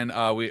here again.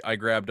 I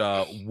grabbed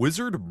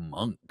Wizard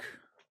Monk.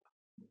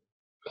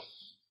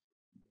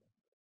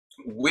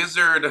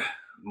 Wizard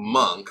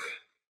Monk.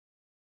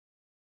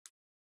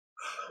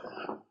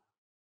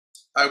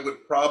 I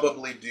would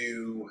probably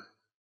do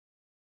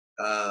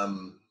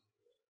the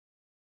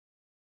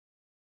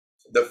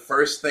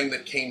first thing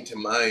that came to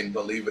mind,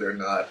 believe it or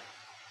not,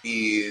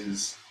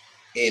 is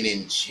an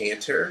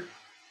enchanter.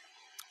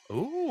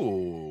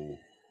 Ooh.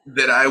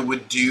 That I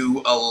would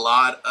do a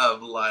lot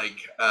of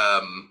like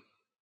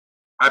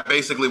I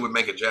basically would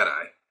make a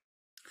Jedi.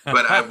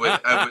 But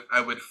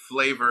I would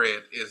flavor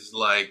it as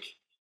like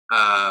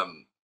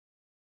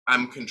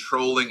I'm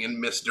controlling and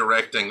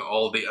misdirecting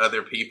all the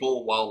other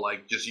people while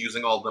like just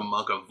using all the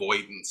monk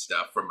avoidance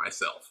stuff for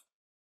myself.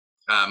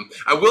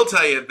 I will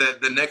tell you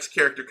that the next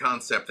character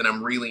concept that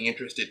I'm really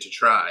interested to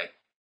try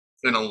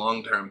in a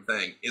long-term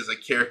thing is a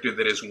character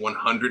that is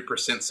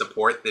 100%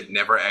 support that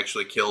never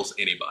actually kills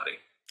anybody.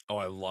 Oh,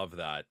 I love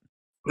that.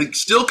 Like,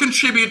 still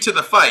contribute to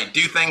the fight.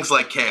 Do things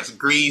like cast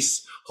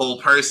grease, whole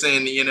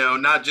person,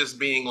 not just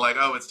being like,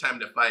 oh, it's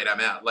time to fight, I'm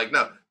out. Like,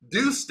 no,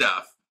 do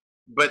stuff,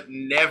 but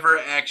never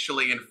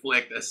actually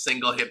inflict a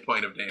single hit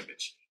point of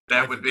damage.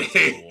 That would be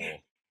cool.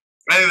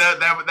 I think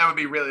that would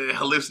be really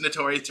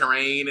hallucinatory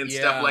terrain and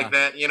stuff like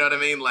that. You know what I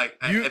mean? Like,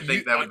 I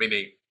think that would be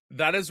neat.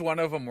 That is one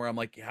of them where I'm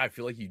like, I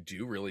feel like you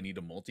do really need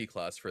a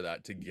multi-class for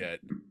that to get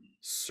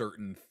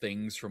certain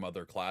things from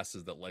other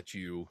classes that let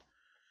you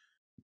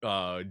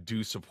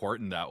do support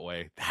in that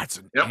way. That's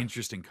an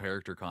interesting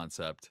character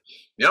concept.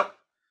 Yep.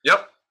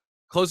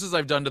 Closest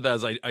I've done to that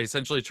is I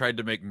essentially tried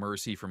to make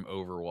Mercy from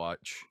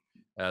Overwatch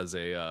as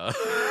a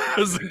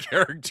as a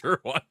character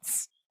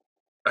once.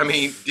 I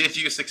mean, did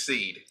you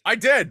succeed? I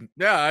did.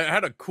 Yeah, I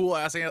had a cool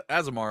ass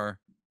Azamar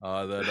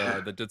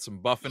that did some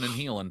buffing and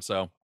healing.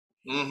 So.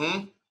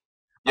 Mm-hmm.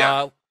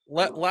 Yeah.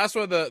 Last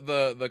one of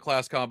the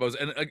class combos,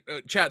 and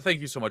chat,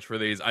 thank you so much for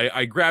these.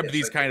 I grabbed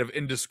these kind of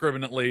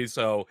indiscriminately,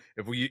 so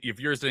if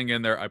you're sitting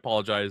in there, I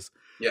apologize.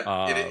 Yeah,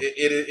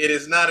 it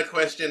is not a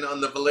question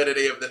on the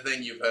validity of the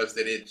thing you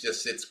posted. It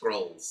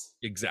scrolls.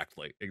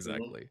 Exactly.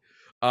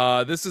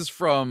 This is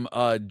from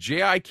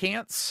J.I.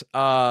 Kant's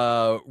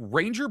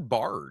Ranger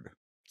Bard.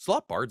 There's a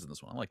lot of bards in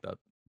this one. I like that.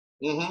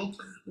 Mm-hmm.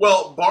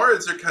 Well,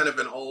 bards are kind of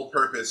an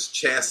all-purpose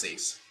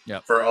chassis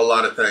for a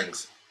lot of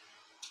things.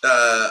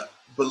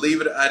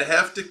 Believe it, I'd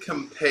have to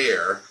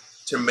compare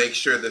to make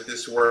sure that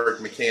this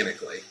worked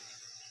mechanically.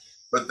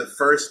 But the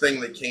first thing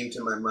that came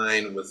to my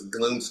mind was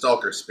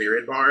Gloomstalker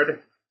Spirit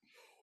Bard.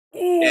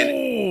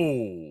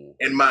 Ooh.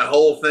 And my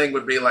whole thing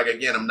would be like,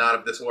 again, I'm not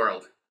of this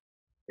world.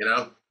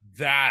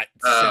 That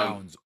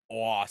sounds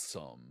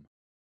awesome.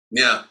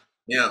 Yeah.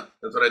 Yeah,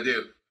 that's what I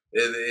do.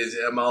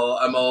 I'm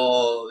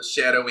all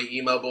shadowy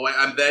emo boy.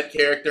 I'm that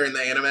character in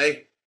the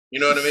anime. You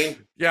know what I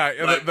mean?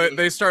 Yeah, Like,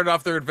 they started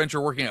off their adventure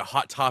working at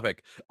Hot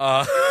Topic.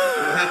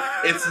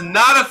 it's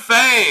not a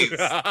phase.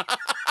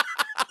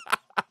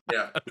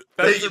 Yeah,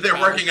 That's their they're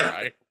battle working at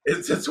cry.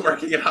 it's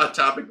working at Hot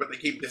Topic, but they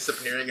keep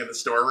disappearing in the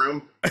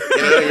storeroom.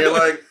 You know, you're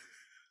like,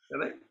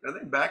 are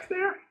they back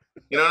there?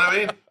 You know what I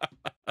mean?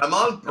 I'm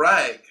on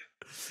break.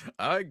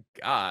 Oh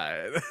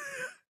God.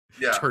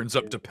 Yeah. Turns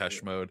up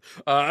Depeche Mode.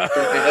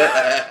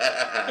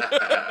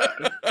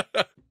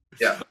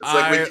 Yeah,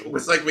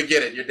 it's like we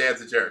get it. Your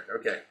dad's a jerk.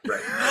 Okay,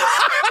 right.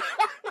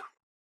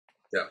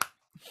 Yeah,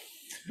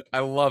 I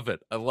love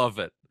it. I love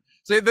it.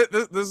 See, this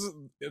is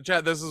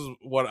Chad. This is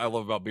what I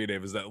love about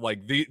B-Dave is that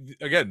like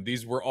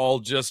these were all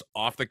just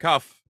off the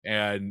cuff,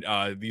 and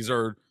these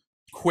are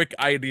quick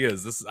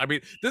ideas. This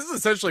is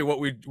essentially what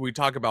we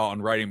talk about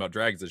on writing about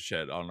dragons and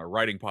shit on our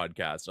writing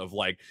podcast of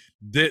like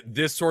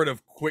this sort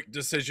of quick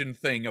decision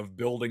thing of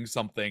building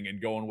something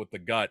and going with the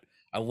gut.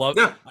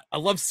 yeah, I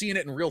love seeing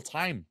it in real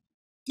time.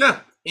 yeah.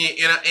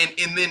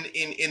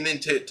 And then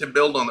to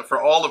build on it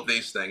for all of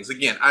these things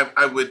again,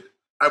 I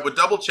would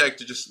double check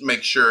to just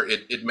make sure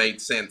it made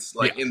sense,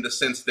 like in the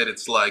sense that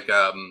it's like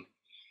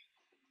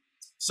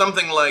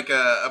something like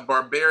a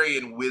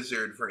barbarian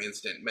wizard, for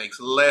instance, makes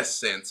less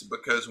sense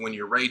because when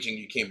you're raging,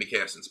 you can't be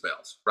casting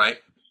spells, right?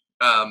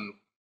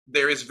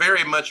 There is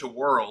very much a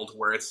world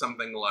where it's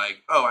something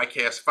like, oh, I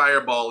cast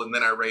fireball and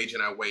then I rage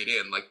and I wade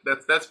in, like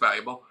that's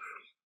valuable.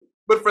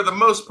 But for the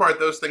most part,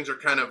 those things are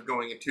kind of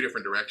going in two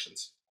different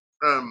directions.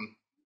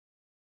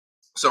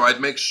 So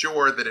I'd make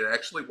sure that it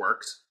actually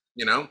works,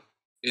 you know,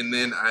 and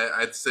then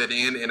I'd sit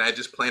in and I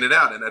just plan it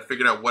out, and I'd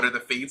figure out what are the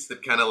feats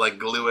that kind of like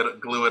glue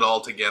it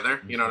all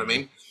together. You know what I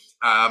mean?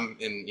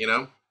 And you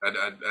know,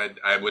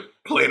 I would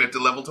plan it to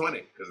level 20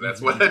 because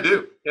that's what I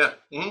do. Yeah.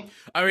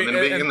 I mean,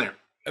 being in there.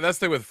 And that's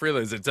the thing with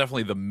Freela is it's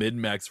definitely the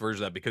min-max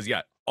version of that because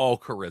all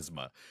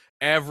charisma,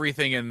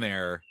 everything in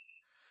there.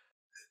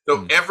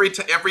 So every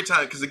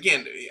time, because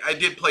again, I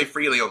did play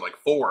freely on like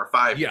 4 or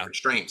 5 different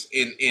streams.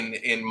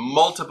 In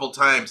multiple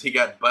times, he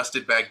got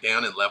busted back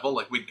down in level.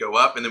 Like we'd go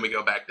up, and then we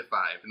go back to 5,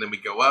 and then we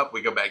go up,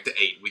 we go back to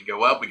 8, we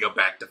go up, we go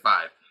back to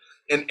 5.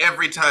 And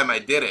every time I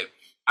did it,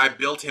 I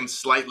built him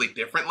slightly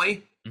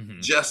differently,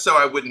 just so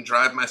I wouldn't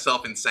drive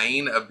myself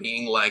insane of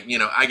being like, you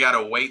know, I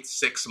gotta wait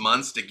 6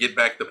 months to get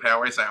back the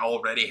powers I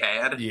already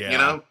had. You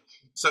know,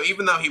 so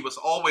even though he was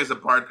always a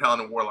bard,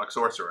 paladin, warlock,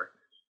 sorcerer,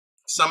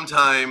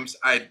 sometimes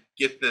I'd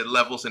get the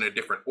levels in a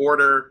different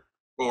order,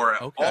 or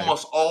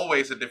almost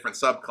always a different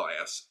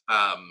subclass,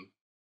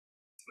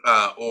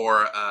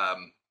 or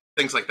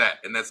things like that.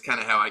 And that's kind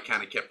of how I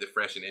kind of kept it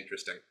fresh and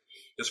interesting,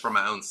 just for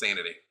my own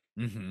sanity.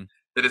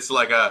 That it's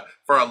like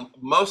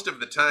most of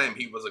the time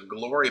he was a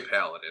glory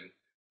paladin,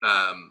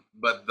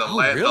 but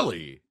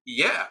the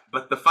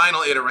but the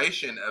final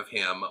iteration of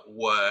him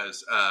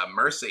was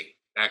mercy.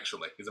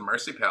 Actually, he's a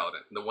mercy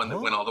paladin, the one that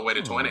went all the way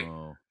to 20.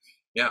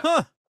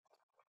 Yeah.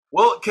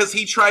 Well, because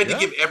he tried to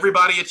give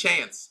everybody a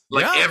chance.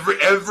 Like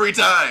every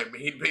time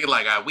he'd be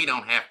like, we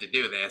don't have to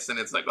do this. And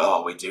it's like,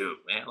 oh, we do.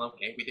 Well,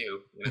 okay, we do.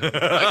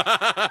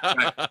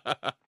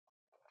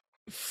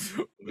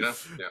 You know?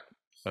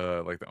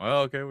 Like that.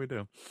 Well, okay, we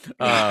do.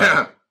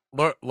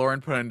 Lauren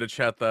put into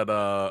chat that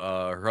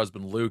her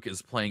husband Luke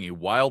is playing a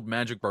wild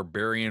magic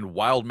barbarian,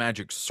 wild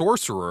magic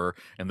sorcerer,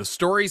 and the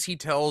stories he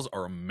tells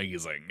are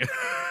amazing.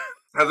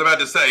 I was about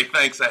to say,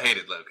 thanks, I hate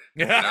it, Luke.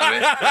 You know what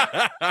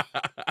I mean?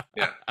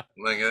 Yeah.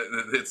 Like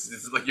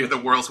it's like you're the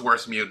world's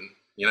worst mutant,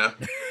 you know?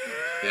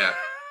 Yeah.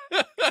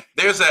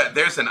 There's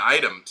an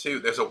item too.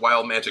 There's a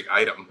wild magic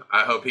item.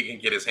 I hope he can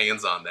get his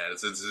hands on that.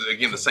 It's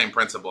again the same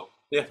principle.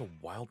 Yeah. It's a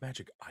wild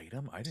magic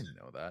item? I didn't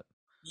know that.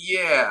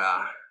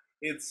 Yeah.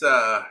 It's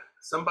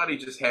somebody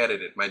just had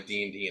it at my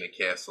D&D in a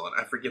castle, and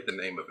I forget the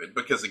name of it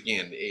because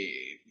again,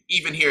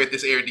 even here at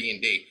this Air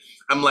D&D,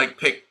 I'm like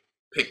pick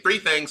 3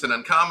 things: an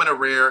uncommon, a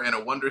rare, and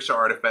a wondrous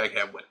artifact.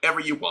 Have whatever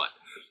you want.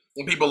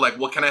 And people are like,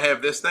 well, can I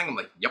have this thing? I'm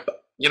like, yep.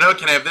 You know,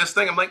 can I have this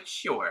thing? I'm like,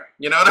 sure.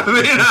 You know what I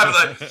mean? I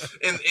was like,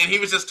 and he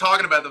was just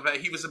talking about the fact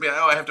he was like,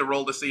 oh, I have to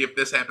roll to see if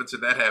this happens or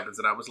that happens.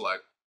 And I was like,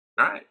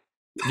 all right.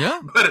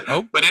 Yeah. but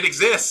it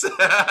exists.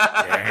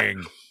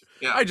 Dang.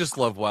 Yeah. I just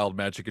love wild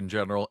magic in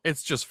general.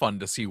 It's just fun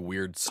to see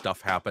weird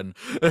stuff happen.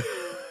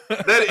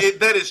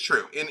 That is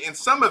true. And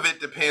some of it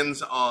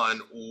depends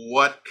on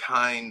what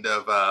kind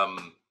of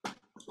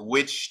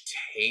which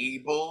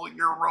table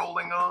you're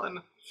rolling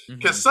on.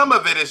 Because some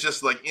of it is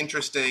just like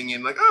interesting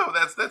and like, oh,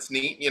 that's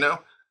neat, you know.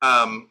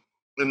 And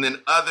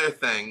then other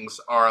things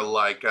are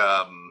like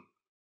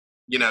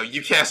you know,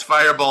 you cast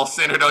fireball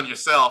centered on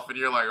yourself and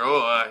you're like,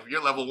 oh, if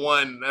you're level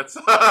 1, that's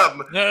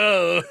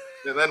no.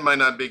 Yeah, that might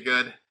not be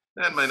good.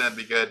 That might not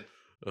be good.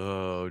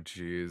 Oh,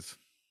 jeez.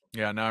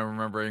 Yeah, now I'm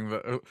remembering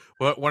the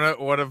what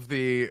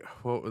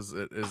was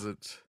it? Is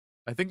it?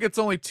 I think it's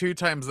only 2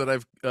 times that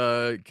I've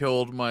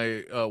killed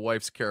my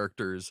wife's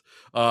characters.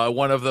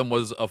 One of them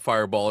was a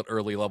fireball at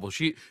early level.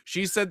 She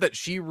said that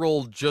she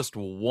rolled just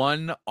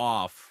 1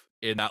 off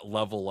in that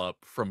level up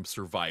from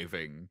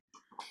surviving.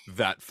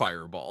 that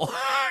fireball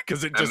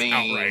because it I just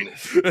outright. mean,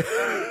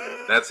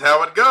 that's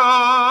how it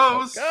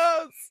goes.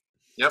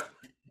 Yep.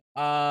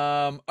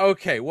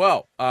 Okay,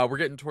 well, we're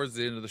getting towards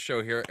the end of the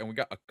show here, and we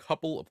got a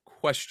couple of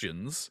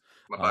questions.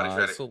 My body's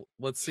ready. So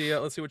let's see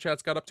what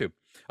chat's got up to.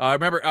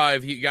 Remember,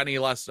 if you got any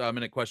last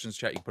minute questions,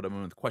 chat, you can put them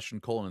in with question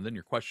colon and then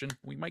your question.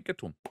 We might get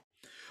to them.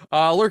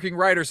 Lurking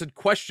Rider said,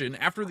 question,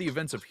 after the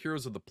events of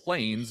Heroes of the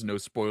Plains, no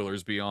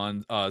spoilers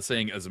beyond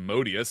saying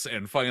Asmodeus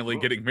and finally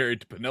getting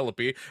married to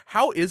Penelope,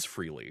 how is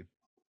Freely?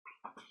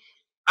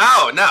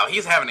 Oh, no,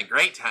 he's having a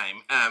great time.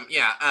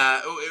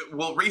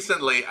 Well,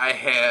 recently I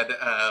had,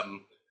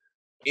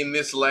 in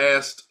this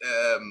last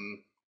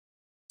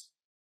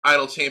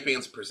Idol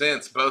Champions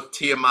Presents, both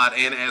Tiamat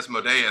and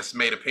Asmodeus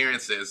made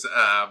appearances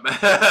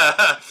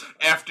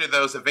after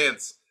those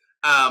events.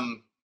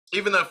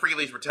 Even though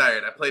Freely's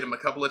retired, I played him a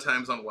couple of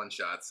times on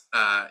one-shots.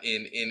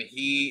 And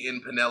he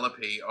and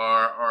Penelope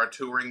are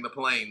touring the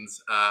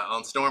plains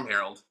on Storm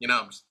Herald. You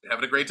know, just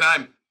having a great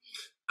time.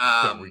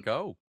 There we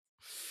go.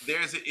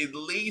 There's at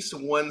least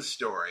one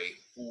story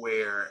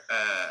where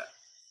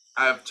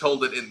I've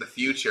told it in the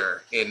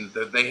future, and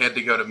they had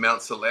to go to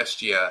Mount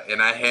Celestia,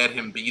 and I had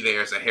him be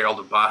there as a Herald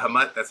of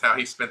Bahamut. That's how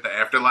he spent the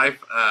afterlife.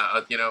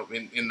 You know,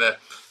 in the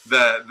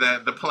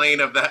plane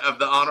of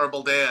the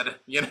honorable dead.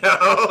 You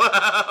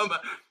know,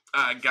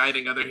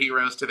 guiding other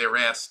heroes to their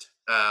rest.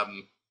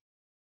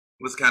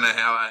 Was kind of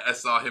how I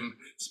saw him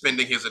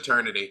spending his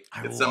eternity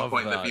at some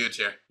point in the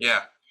future.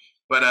 Yeah.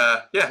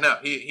 But no,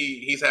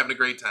 he's having a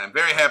great time.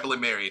 Very happily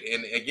married,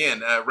 and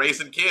again,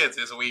 raising kids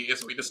as we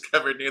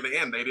discovered near the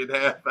end. They did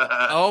have.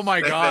 Oh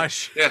my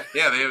gosh! They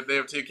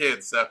have 2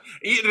 kids. So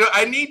you know,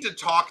 I need to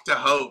talk to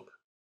Hope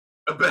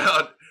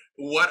about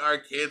what our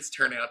kids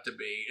turn out to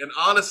be. And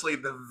honestly,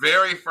 the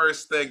very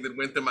first thing that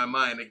went through my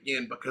mind,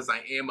 again, because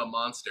I am a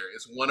monster,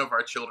 is one of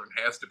our children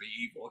has to be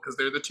evil because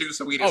they're the 2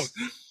 sweetest.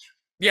 Oh.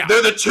 Yeah,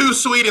 they're the 2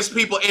 sweetest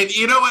people, and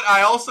you know what?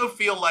 I also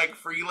feel like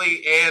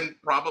Freely and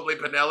probably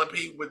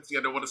Penelope would, you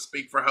know, want to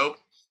speak for Hope,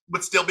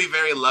 would still be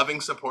very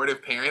loving,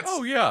 supportive parents.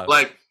 Oh yeah,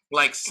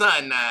 like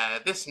son,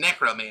 this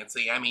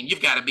necromancy. I mean,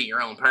 you've got to be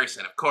your own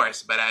person, of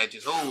course. But I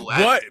just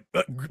what?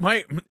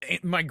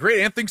 My great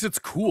aunt thinks it's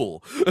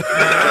cool.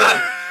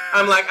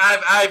 I'm like,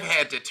 I've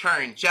had to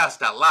turn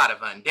just a lot of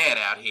undead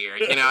out here.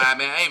 You know, I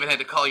mean, I even had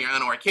to call your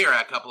Aunt Orkira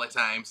a couple of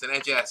times, and I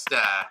just.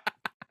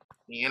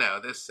 You know,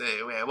 this,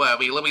 well,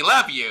 we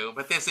love you,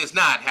 but this is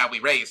not how we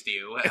raised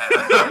you.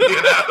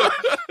 You know?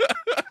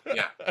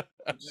 Yeah.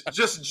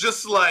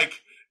 Just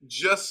like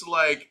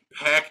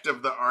Pact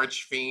of the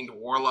Archfiend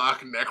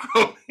Warlock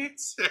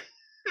Necromancer.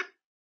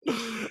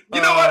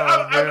 You know what?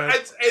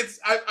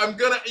 I'm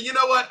gonna. You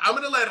know what? I'm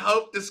gonna let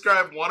Hope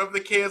describe one of the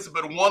kids,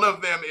 but one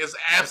of them is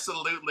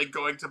absolutely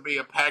going to be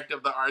a Pact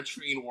of the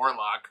Archfiend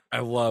Warlock.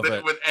 I love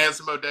it. With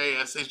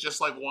Asmodeus, is just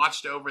like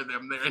watched over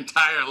them their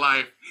entire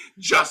life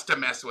just to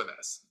mess with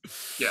us.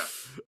 Yeah.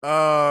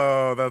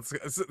 Oh, that's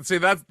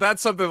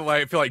something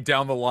like I feel like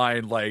down the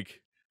line, like.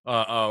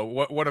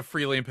 What if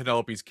Freely and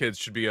Penelope's kids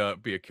should be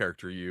a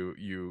character you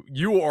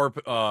or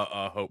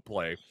Hope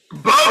play?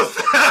 Both.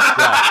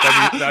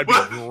 Yeah, that'd be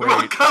great.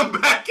 We'll come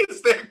back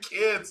as their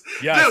kids.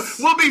 Yes.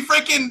 Dude, we'll be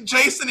freaking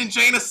Jason and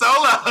Jaina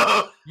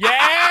Solo.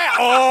 Yeah.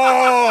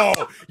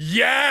 Oh,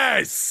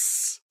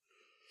 yes.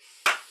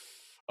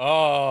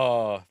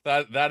 Oh,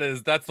 that's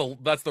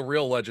the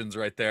real legends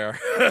right there.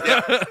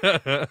 Yeah.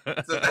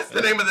 So that's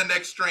the name of the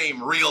next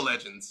stream, Real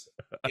Legends.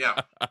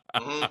 Yeah.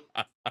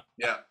 Mm-hmm.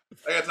 Yeah.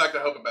 I gotta talk to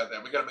Hope about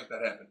that. We gotta make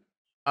that happen.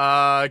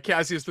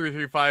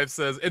 Cassius335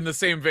 says, in the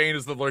same vein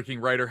as the Lurking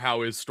Rider,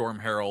 how is Storm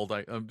Herald?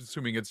 I'm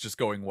assuming it's just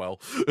going well.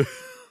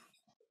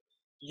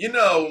 You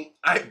know,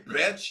 I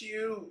bet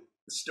you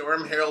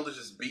Storm Herald is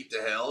just beat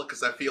to hell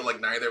because I feel like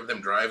neither of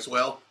them drives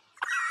well.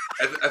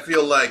 I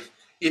feel like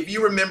if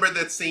you remember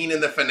that scene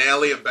in the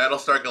finale of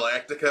Battlestar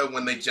Galactica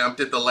when they jumped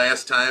it the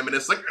last time and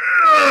it's like,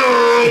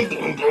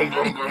 boom, boom,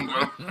 boom, boom,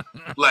 boom.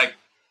 Like,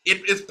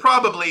 it's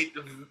probably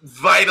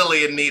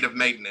vitally in need of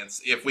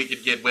maintenance if we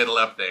could get Whittle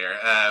up there.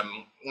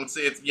 It's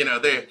you know,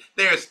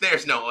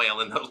 there's no oil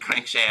in those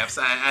crankshafts.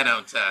 I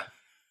don't.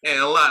 And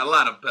a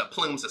lot of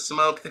plumes of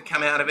smoke that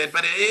come out of it,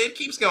 but it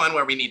keeps going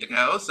where we need to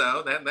go,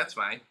 so that's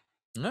fine.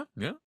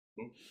 Yeah.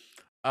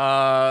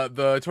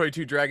 The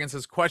 22 Dragon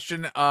says,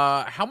 question,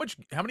 how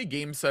many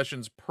game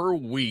sessions per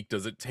week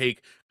does it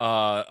take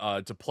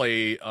to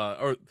play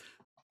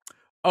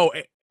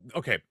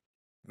okay.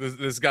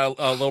 This got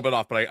a little bit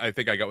off, but I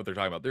think I got what they're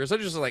talking about. They're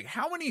essentially just like,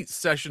 how many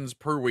sessions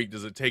per week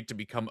does it take to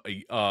become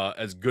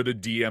as good a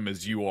DM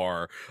as you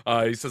are?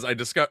 He says,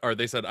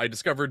 they said, I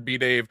discovered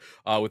B-Dave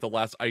with the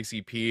last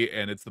ICP,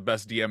 and it's the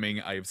best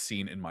DMing I have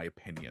seen in my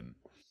opinion.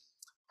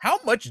 How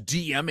much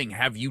DMing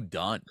have you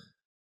done?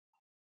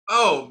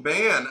 Oh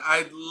man,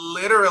 I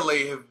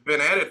literally have been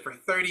at it for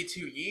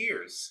 32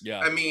 years.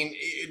 Yeah. I mean,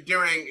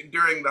 during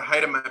the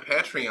height of my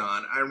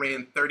Patreon, I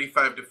ran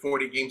 35 to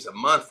 40 games a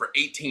month for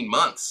 18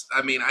 months.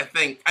 I mean, I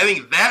think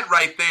that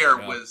right there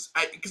was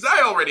because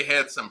I already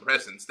had some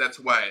presence. That's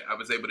why I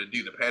was able to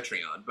do the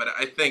Patreon. But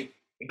I think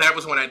That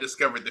was when I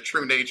discovered the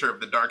true nature of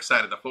the dark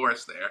side of the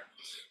force there.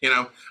 You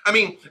know, I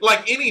mean,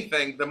 like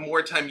anything, the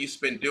more time you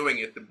spend doing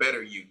it, the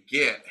better you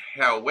get.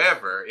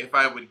 However, if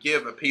I would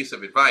give a piece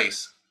of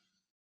advice,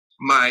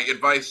 my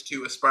advice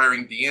to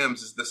aspiring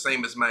DMs is the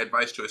same as my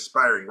advice to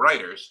aspiring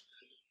writers,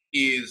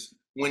 is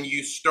when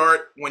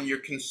you're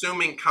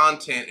consuming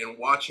content and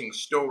watching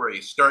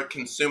stories, start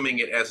consuming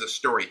it as a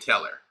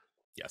storyteller.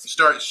 Yes.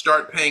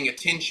 Start paying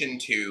attention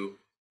to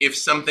if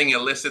something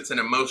elicits an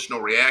emotional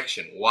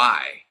reaction,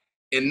 why?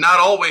 And not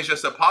always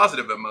just a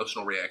positive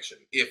emotional reaction.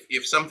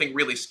 If something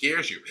really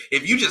scares you,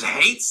 if you just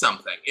hate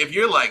something, if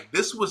you're like,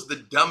 this was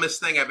the dumbest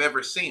thing I've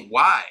ever seen,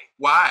 why?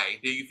 Why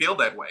do you feel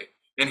that way?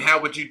 And how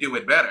would you do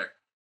it better?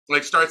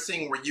 Like, start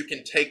seeing where you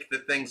can take the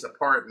things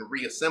apart and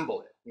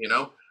reassemble it, you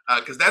know?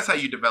 Because that's how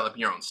you develop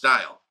your own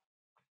style.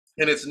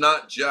 And it's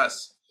not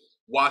just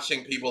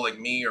watching people like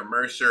me or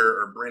Mercer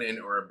or Brennan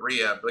or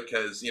Abria,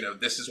 because, you know,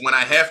 this is when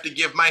I have to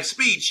give my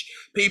speech.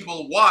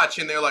 People watch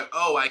and they're like,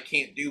 oh, I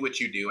can't do what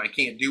you do. I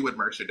can't do what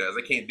Mercer does.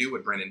 I can't do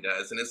what Brennan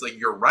does. And it's like,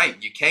 you're right.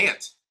 You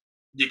can't.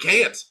 You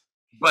can't.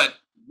 But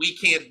we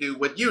can't do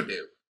what you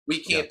do. We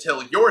can't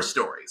tell your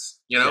stories.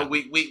 You know,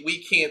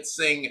 we can't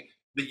sing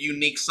the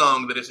unique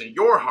song that is in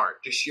your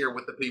heart to share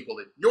with the people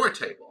at your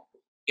table.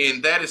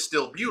 And that is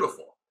still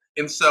beautiful.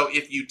 And so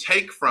if you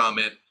take from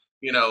it,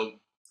 you know,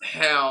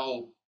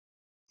 how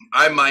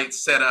I might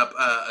set up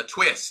a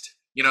twist,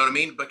 you know what I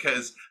mean?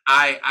 Because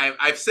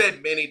I've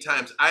said many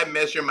times, I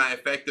measure my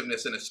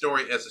effectiveness in a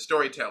story as a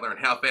storyteller and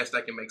how fast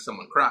I can make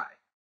someone cry.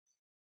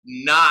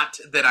 Not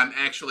that I'm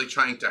actually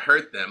trying to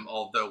hurt them,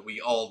 although we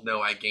all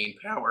know I gain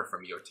power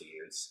from your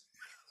tears.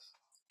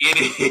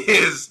 It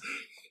is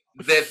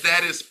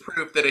that is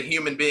proof that a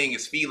human being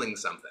is feeling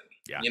something.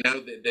 Yeah. You know,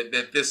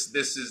 that this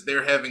is,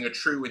 they're having a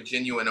true and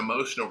genuine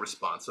emotional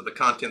response. So the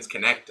content's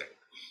connecting.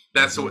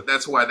 That's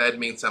why that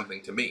means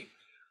something to me.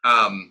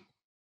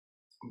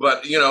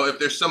 But, you know, if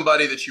there's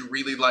somebody that you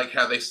really like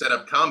how they set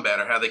up combat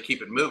or how they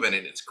keep it moving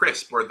and it's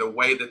crisp, or the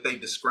way that they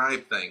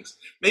describe things,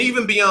 maybe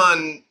even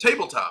beyond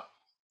tabletop,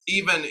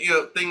 even, you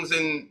know, things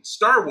in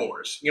Star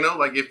Wars, you know,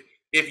 like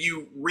if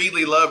you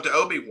really loved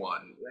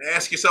Obi-Wan,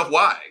 ask yourself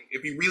why.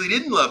 If you really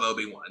didn't love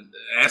Obi-Wan,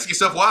 ask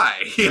yourself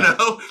why, you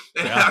know?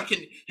 And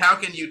how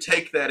can you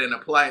take that and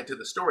apply it to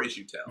the stories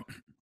you tell?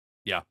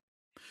 Yeah.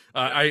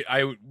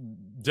 I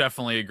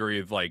definitely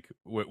agree with, like,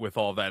 with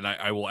all of that. And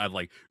I will add,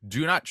 like,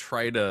 do not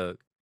try to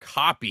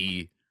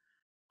copy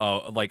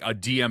like a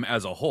DM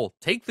as a whole.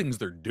 Take things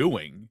they're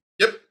doing.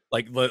 Yep.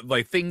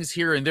 Like things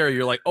here and there,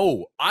 you're like,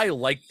 oh, I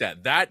like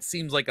that. That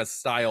seems like a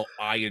style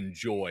I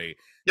enjoy.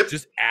 Yep.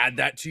 Just add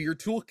that to your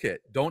toolkit.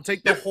 Don't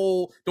take the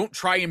whole, don't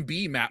try and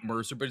be Matt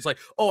Mercer, but it's like,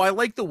 oh, I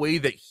like the way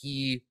that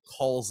he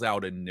calls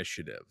out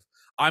initiative.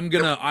 I'm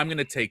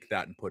gonna take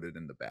that and put it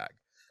in the bag.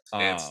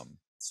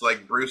 It's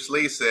like Bruce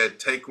Lee said,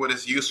 take what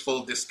is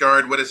useful,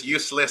 discard what is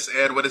useless,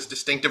 add what is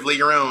distinctively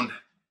your own.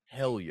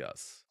 Hell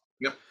yes.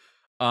 Yep.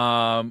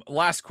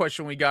 Last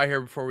question we got here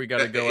before we got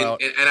to go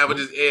out. And I would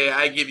just,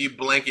 I give you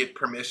blanket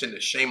permission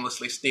to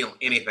shamelessly steal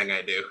anything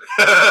I do.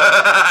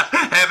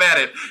 Have at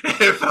it.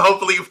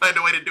 Hopefully you find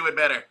a way to do it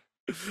better.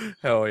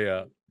 Hell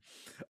yeah.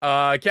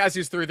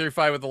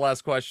 Cassius335 with the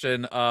last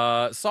question.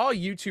 Saw a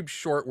YouTube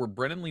short where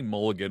Brennan Lee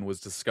Mulligan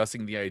was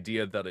discussing the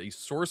idea that a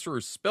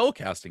sorcerer's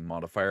spellcasting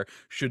modifier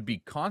should be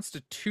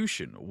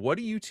Constitution. What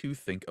do you two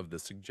think of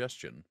this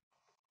suggestion?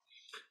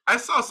 I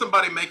saw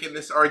somebody making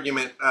this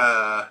argument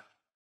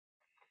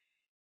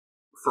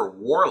for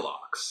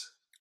warlocks.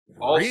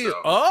 Also. Really?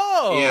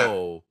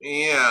 Oh!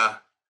 Yeah.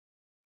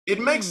 It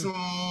makes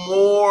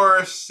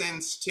more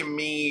sense to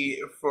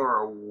me for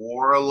a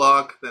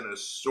warlock than a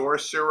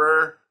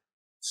sorcerer,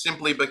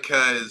 simply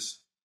because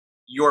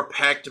your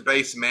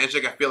pact-based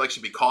magic, I feel like,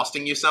 should be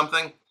costing you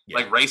something. Yeah.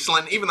 Like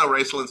Raceland, even though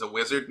Raceland's a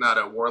wizard, not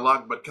a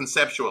warlock, but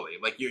conceptually,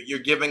 like you're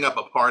giving up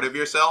a part of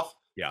yourself.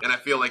 Yeah. And I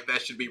feel like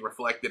that should be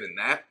reflected in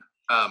that.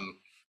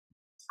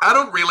 I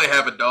don't really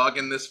have a dog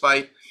in this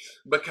fight,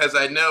 because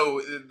I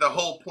know the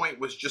whole point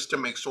was just to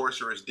make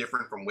sorcerers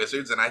different from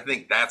wizards, and I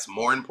think that's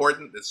more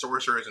important, that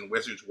sorcerers and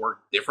wizards work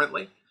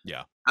differently.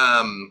 Yeah.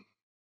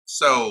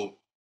 So,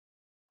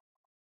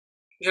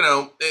 you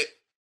know,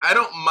 I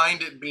don't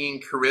mind it being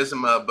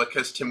charisma,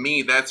 because to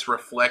me that's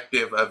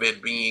reflective of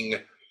it being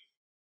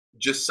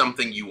just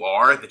something you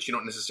are that you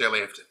don't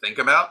necessarily have to think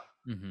about.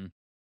 Mm-hmm.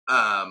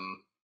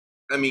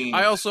 I mean,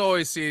 I also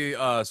always see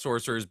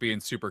sorcerers being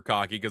super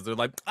cocky because they're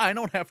like, I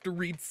don't have to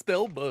read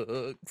spell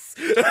books.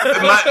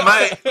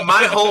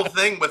 my whole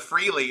thing with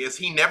Freely is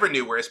he never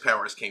knew where his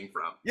powers came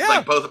from. Yeah.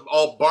 Like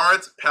all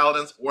bards,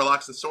 paladins,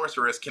 warlocks, and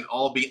sorcerers can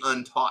all be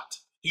untaught.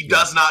 He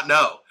does not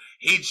know.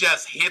 He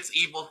just hits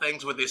evil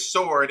things with his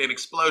sword and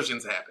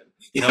explosions happen.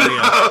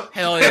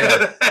 Hell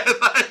yeah.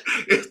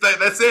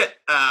 That's it.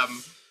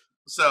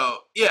 So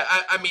yeah,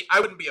 I mean,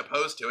 I wouldn't be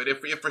opposed to it.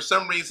 If for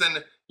some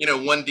reason, you know,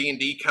 one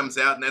D&D comes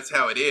out and that's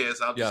how it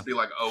is, I'll just be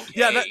like, okay.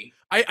 Yeah,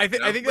 I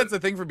think that's the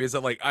thing for me, is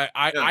that, like,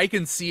 I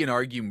can see an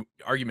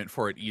argument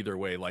for it either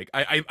way. Like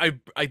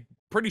I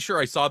pretty sure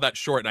I saw that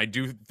short, and I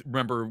do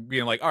remember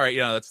being like, all right,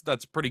 yeah,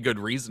 that's pretty good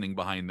reasoning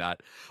behind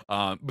that.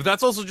 But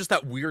that's also just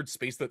that weird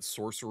space that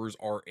sorcerers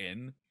are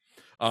in,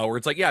 where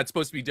it's like, yeah, it's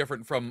supposed to be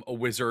different from a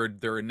wizard.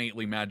 They're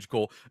innately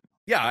magical.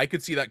 Yeah, I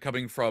could see that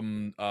coming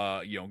from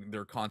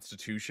their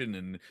constitution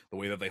and the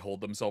way that they hold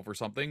themselves or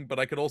something. But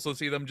I could also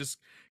see them just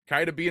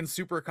kind of being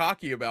super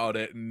cocky about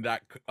it, and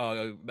that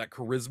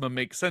charisma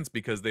makes sense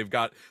because they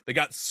got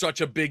such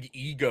a big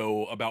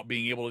ego about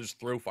being able to just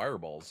throw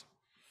fireballs.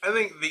 I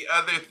think the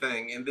other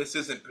thing, and this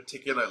isn't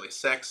particularly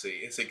sexy,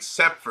 is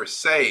except for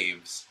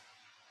saves,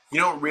 you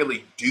don't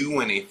really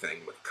do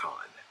anything with con.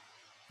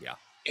 Yeah.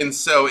 And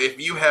so if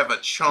you have a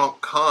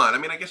chunk con, I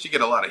mean, I guess you get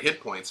a lot of hit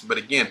points, but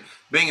again,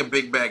 being a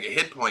big bag of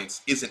hit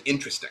points isn't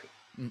interesting.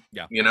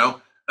 Yeah. You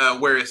know?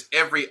 Whereas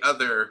every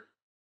other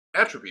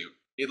attribute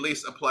at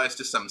least applies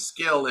to some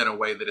skill in a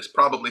way that is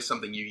probably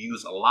something you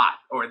use a lot,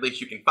 or at least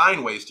you can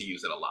find ways to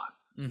use it a lot.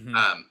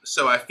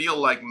 So I feel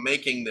like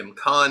making them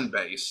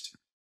con-based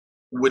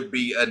would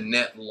be a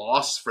net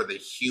loss for the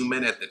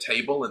human at the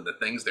table and the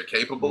things they're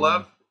capable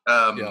of.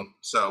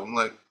 So I'm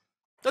like,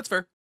 that's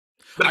fair.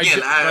 But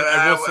again,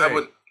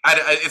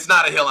 it's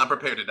not a hill I'm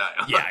prepared to die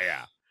on.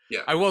 Yeah.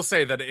 I will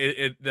say that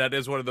that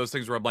is one of those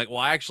things where I'm like, well,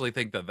 I actually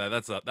think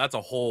that's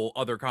a whole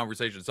other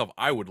conversation itself.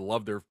 I would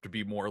love there to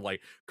be more like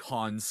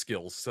con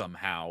skills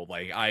somehow.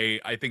 Like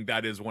I think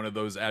that is one of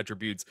those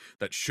attributes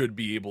that should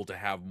be able to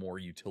have more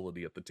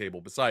utility at the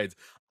table. Besides,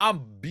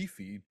 I'm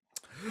beefy.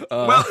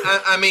 Well,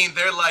 I mean,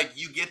 they're like,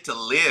 you get to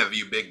live,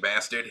 you big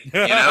bastard. You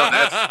know,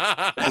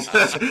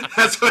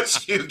 that's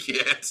what you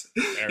get.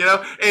 Fair. You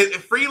know,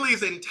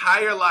 Freely's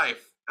entire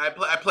life,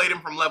 I played him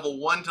from level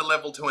 1 to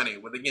level 20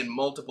 with, again,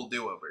 multiple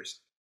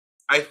do-overs.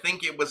 I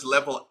think it was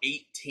level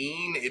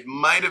 18. It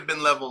might have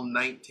been level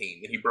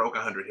 19 that he broke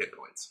 100 hit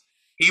points.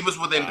 He was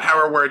within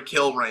power word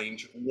kill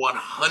range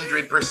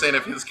 100%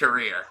 of his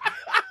career.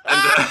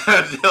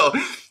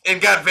 And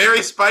got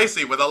very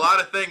spicy with a lot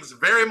of things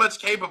very much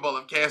capable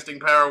of casting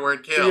power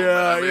word kill.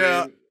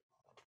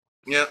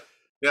 Yep.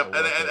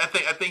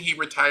 I think he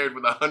retired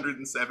with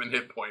 107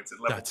 hit points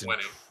at level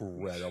 20. That's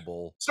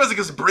incredible. Especially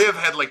because Briv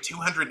had like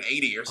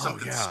 280 or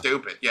something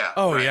stupid. Yeah.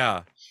 Oh,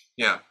 right.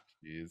 Yeah.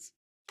 Jeez.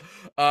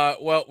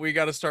 Well, we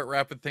got to start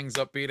wrapping things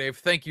up, B-Dave.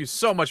 Thank you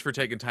so much for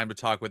taking time to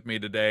talk with me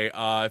today.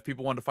 If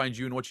people want to find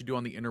you and what you do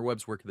on the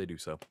interwebs, where can they do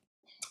so?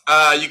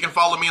 You can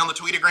follow me on the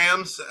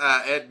Tweetagrams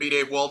at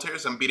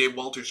BDaveWalters. I'm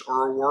BDaveWalters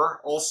Urwar.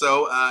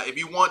 Also, if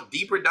you want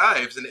deeper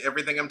dives into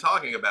everything I'm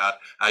talking about,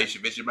 you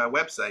should visit my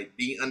website,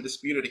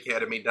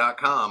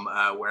 TheUndisputedAcademy.com,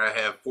 where I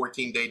have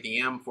 14-day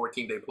DM,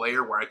 14-day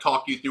player, where I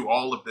talk you through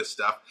all of this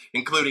stuff,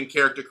 including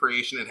character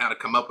creation and how to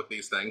come up with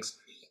these things.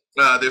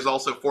 There's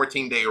also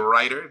 14-day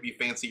writer, if you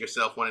fancy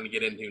yourself wanting to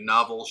get into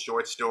novels,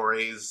 short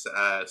stories,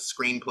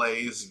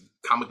 screenplays,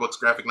 comic books,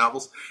 graphic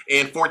novels,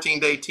 and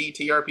 14-day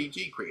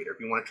TTRPG creator,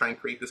 if you want to try and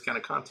create this kind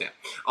of content.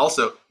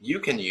 Also, you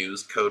can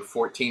use code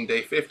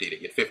 14day50 to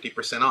get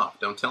 50% off.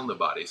 Don't tell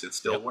nobodies, it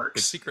still works.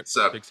 Big secret.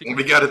 So big secret.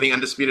 We go to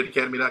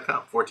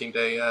TheUndisputedAcademy.com,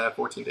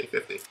 14-day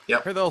 50.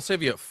 Yep. Here, that'll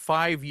save you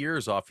 5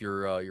 years off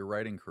your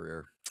writing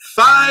career.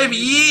 5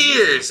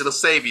 years! It'll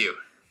save you.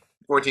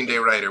 14-day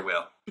writer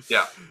will.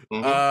 Yeah.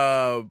 You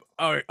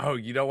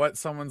know what?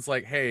 Someone's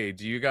like, hey,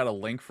 do you got a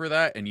link for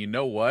that? And you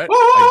know what?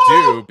 I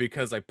do,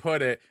 because I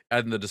put it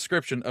in the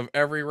description of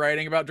every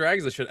Writing About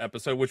Dragons That Shit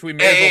episode, which we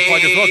may as well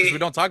plug as well, because we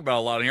don't talk about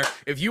a lot in here.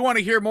 If you want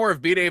to hear more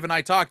of B-Dave and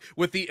I talk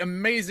with the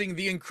amazing,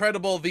 the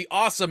incredible, the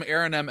awesome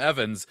Aaron M.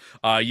 Evans,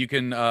 you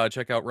can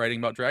check out Writing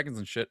About Dragons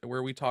and Shit,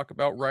 where we talk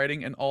about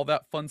writing and all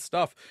that fun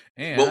stuff.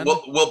 And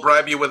we'll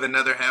bribe you with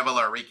another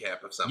Havilar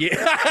recap of something.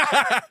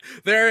 Yeah.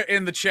 There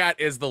in the chat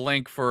is the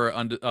link for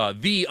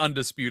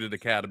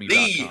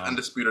TheUndisputedAcademy.com.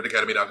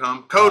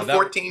 TheUndisputedAcademy.com. Code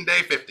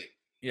 14day50.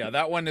 Yeah,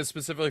 that one is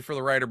specifically for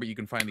the writer, but you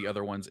can find the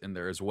other ones in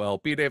there as well.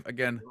 B-Dave,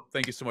 again,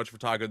 thank you so much for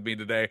talking with me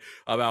today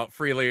about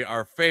Freely,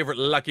 our favorite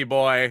lucky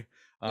boy.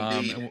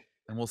 And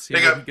we'll see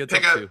what he gets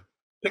up to.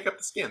 Pick up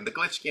the skin. The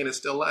glitch skin is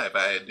still live,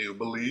 I do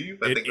believe.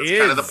 I think that's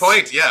kind of the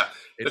point. Yeah.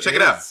 So check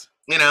it out.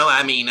 You know,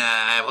 I mean,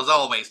 I was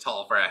always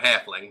tall for a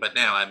halfling, but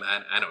now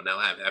I don't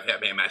know.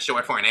 Am I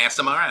short for an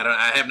Asimar?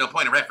 I have no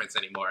point of reference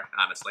anymore,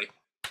 honestly.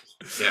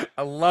 Yeah.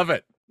 I love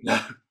it.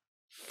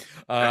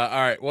 All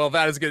right. Well,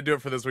 that is going to do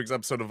it for this week's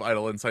episode of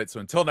Idle Insight. So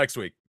until next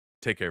week,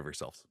 take care of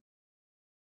yourselves.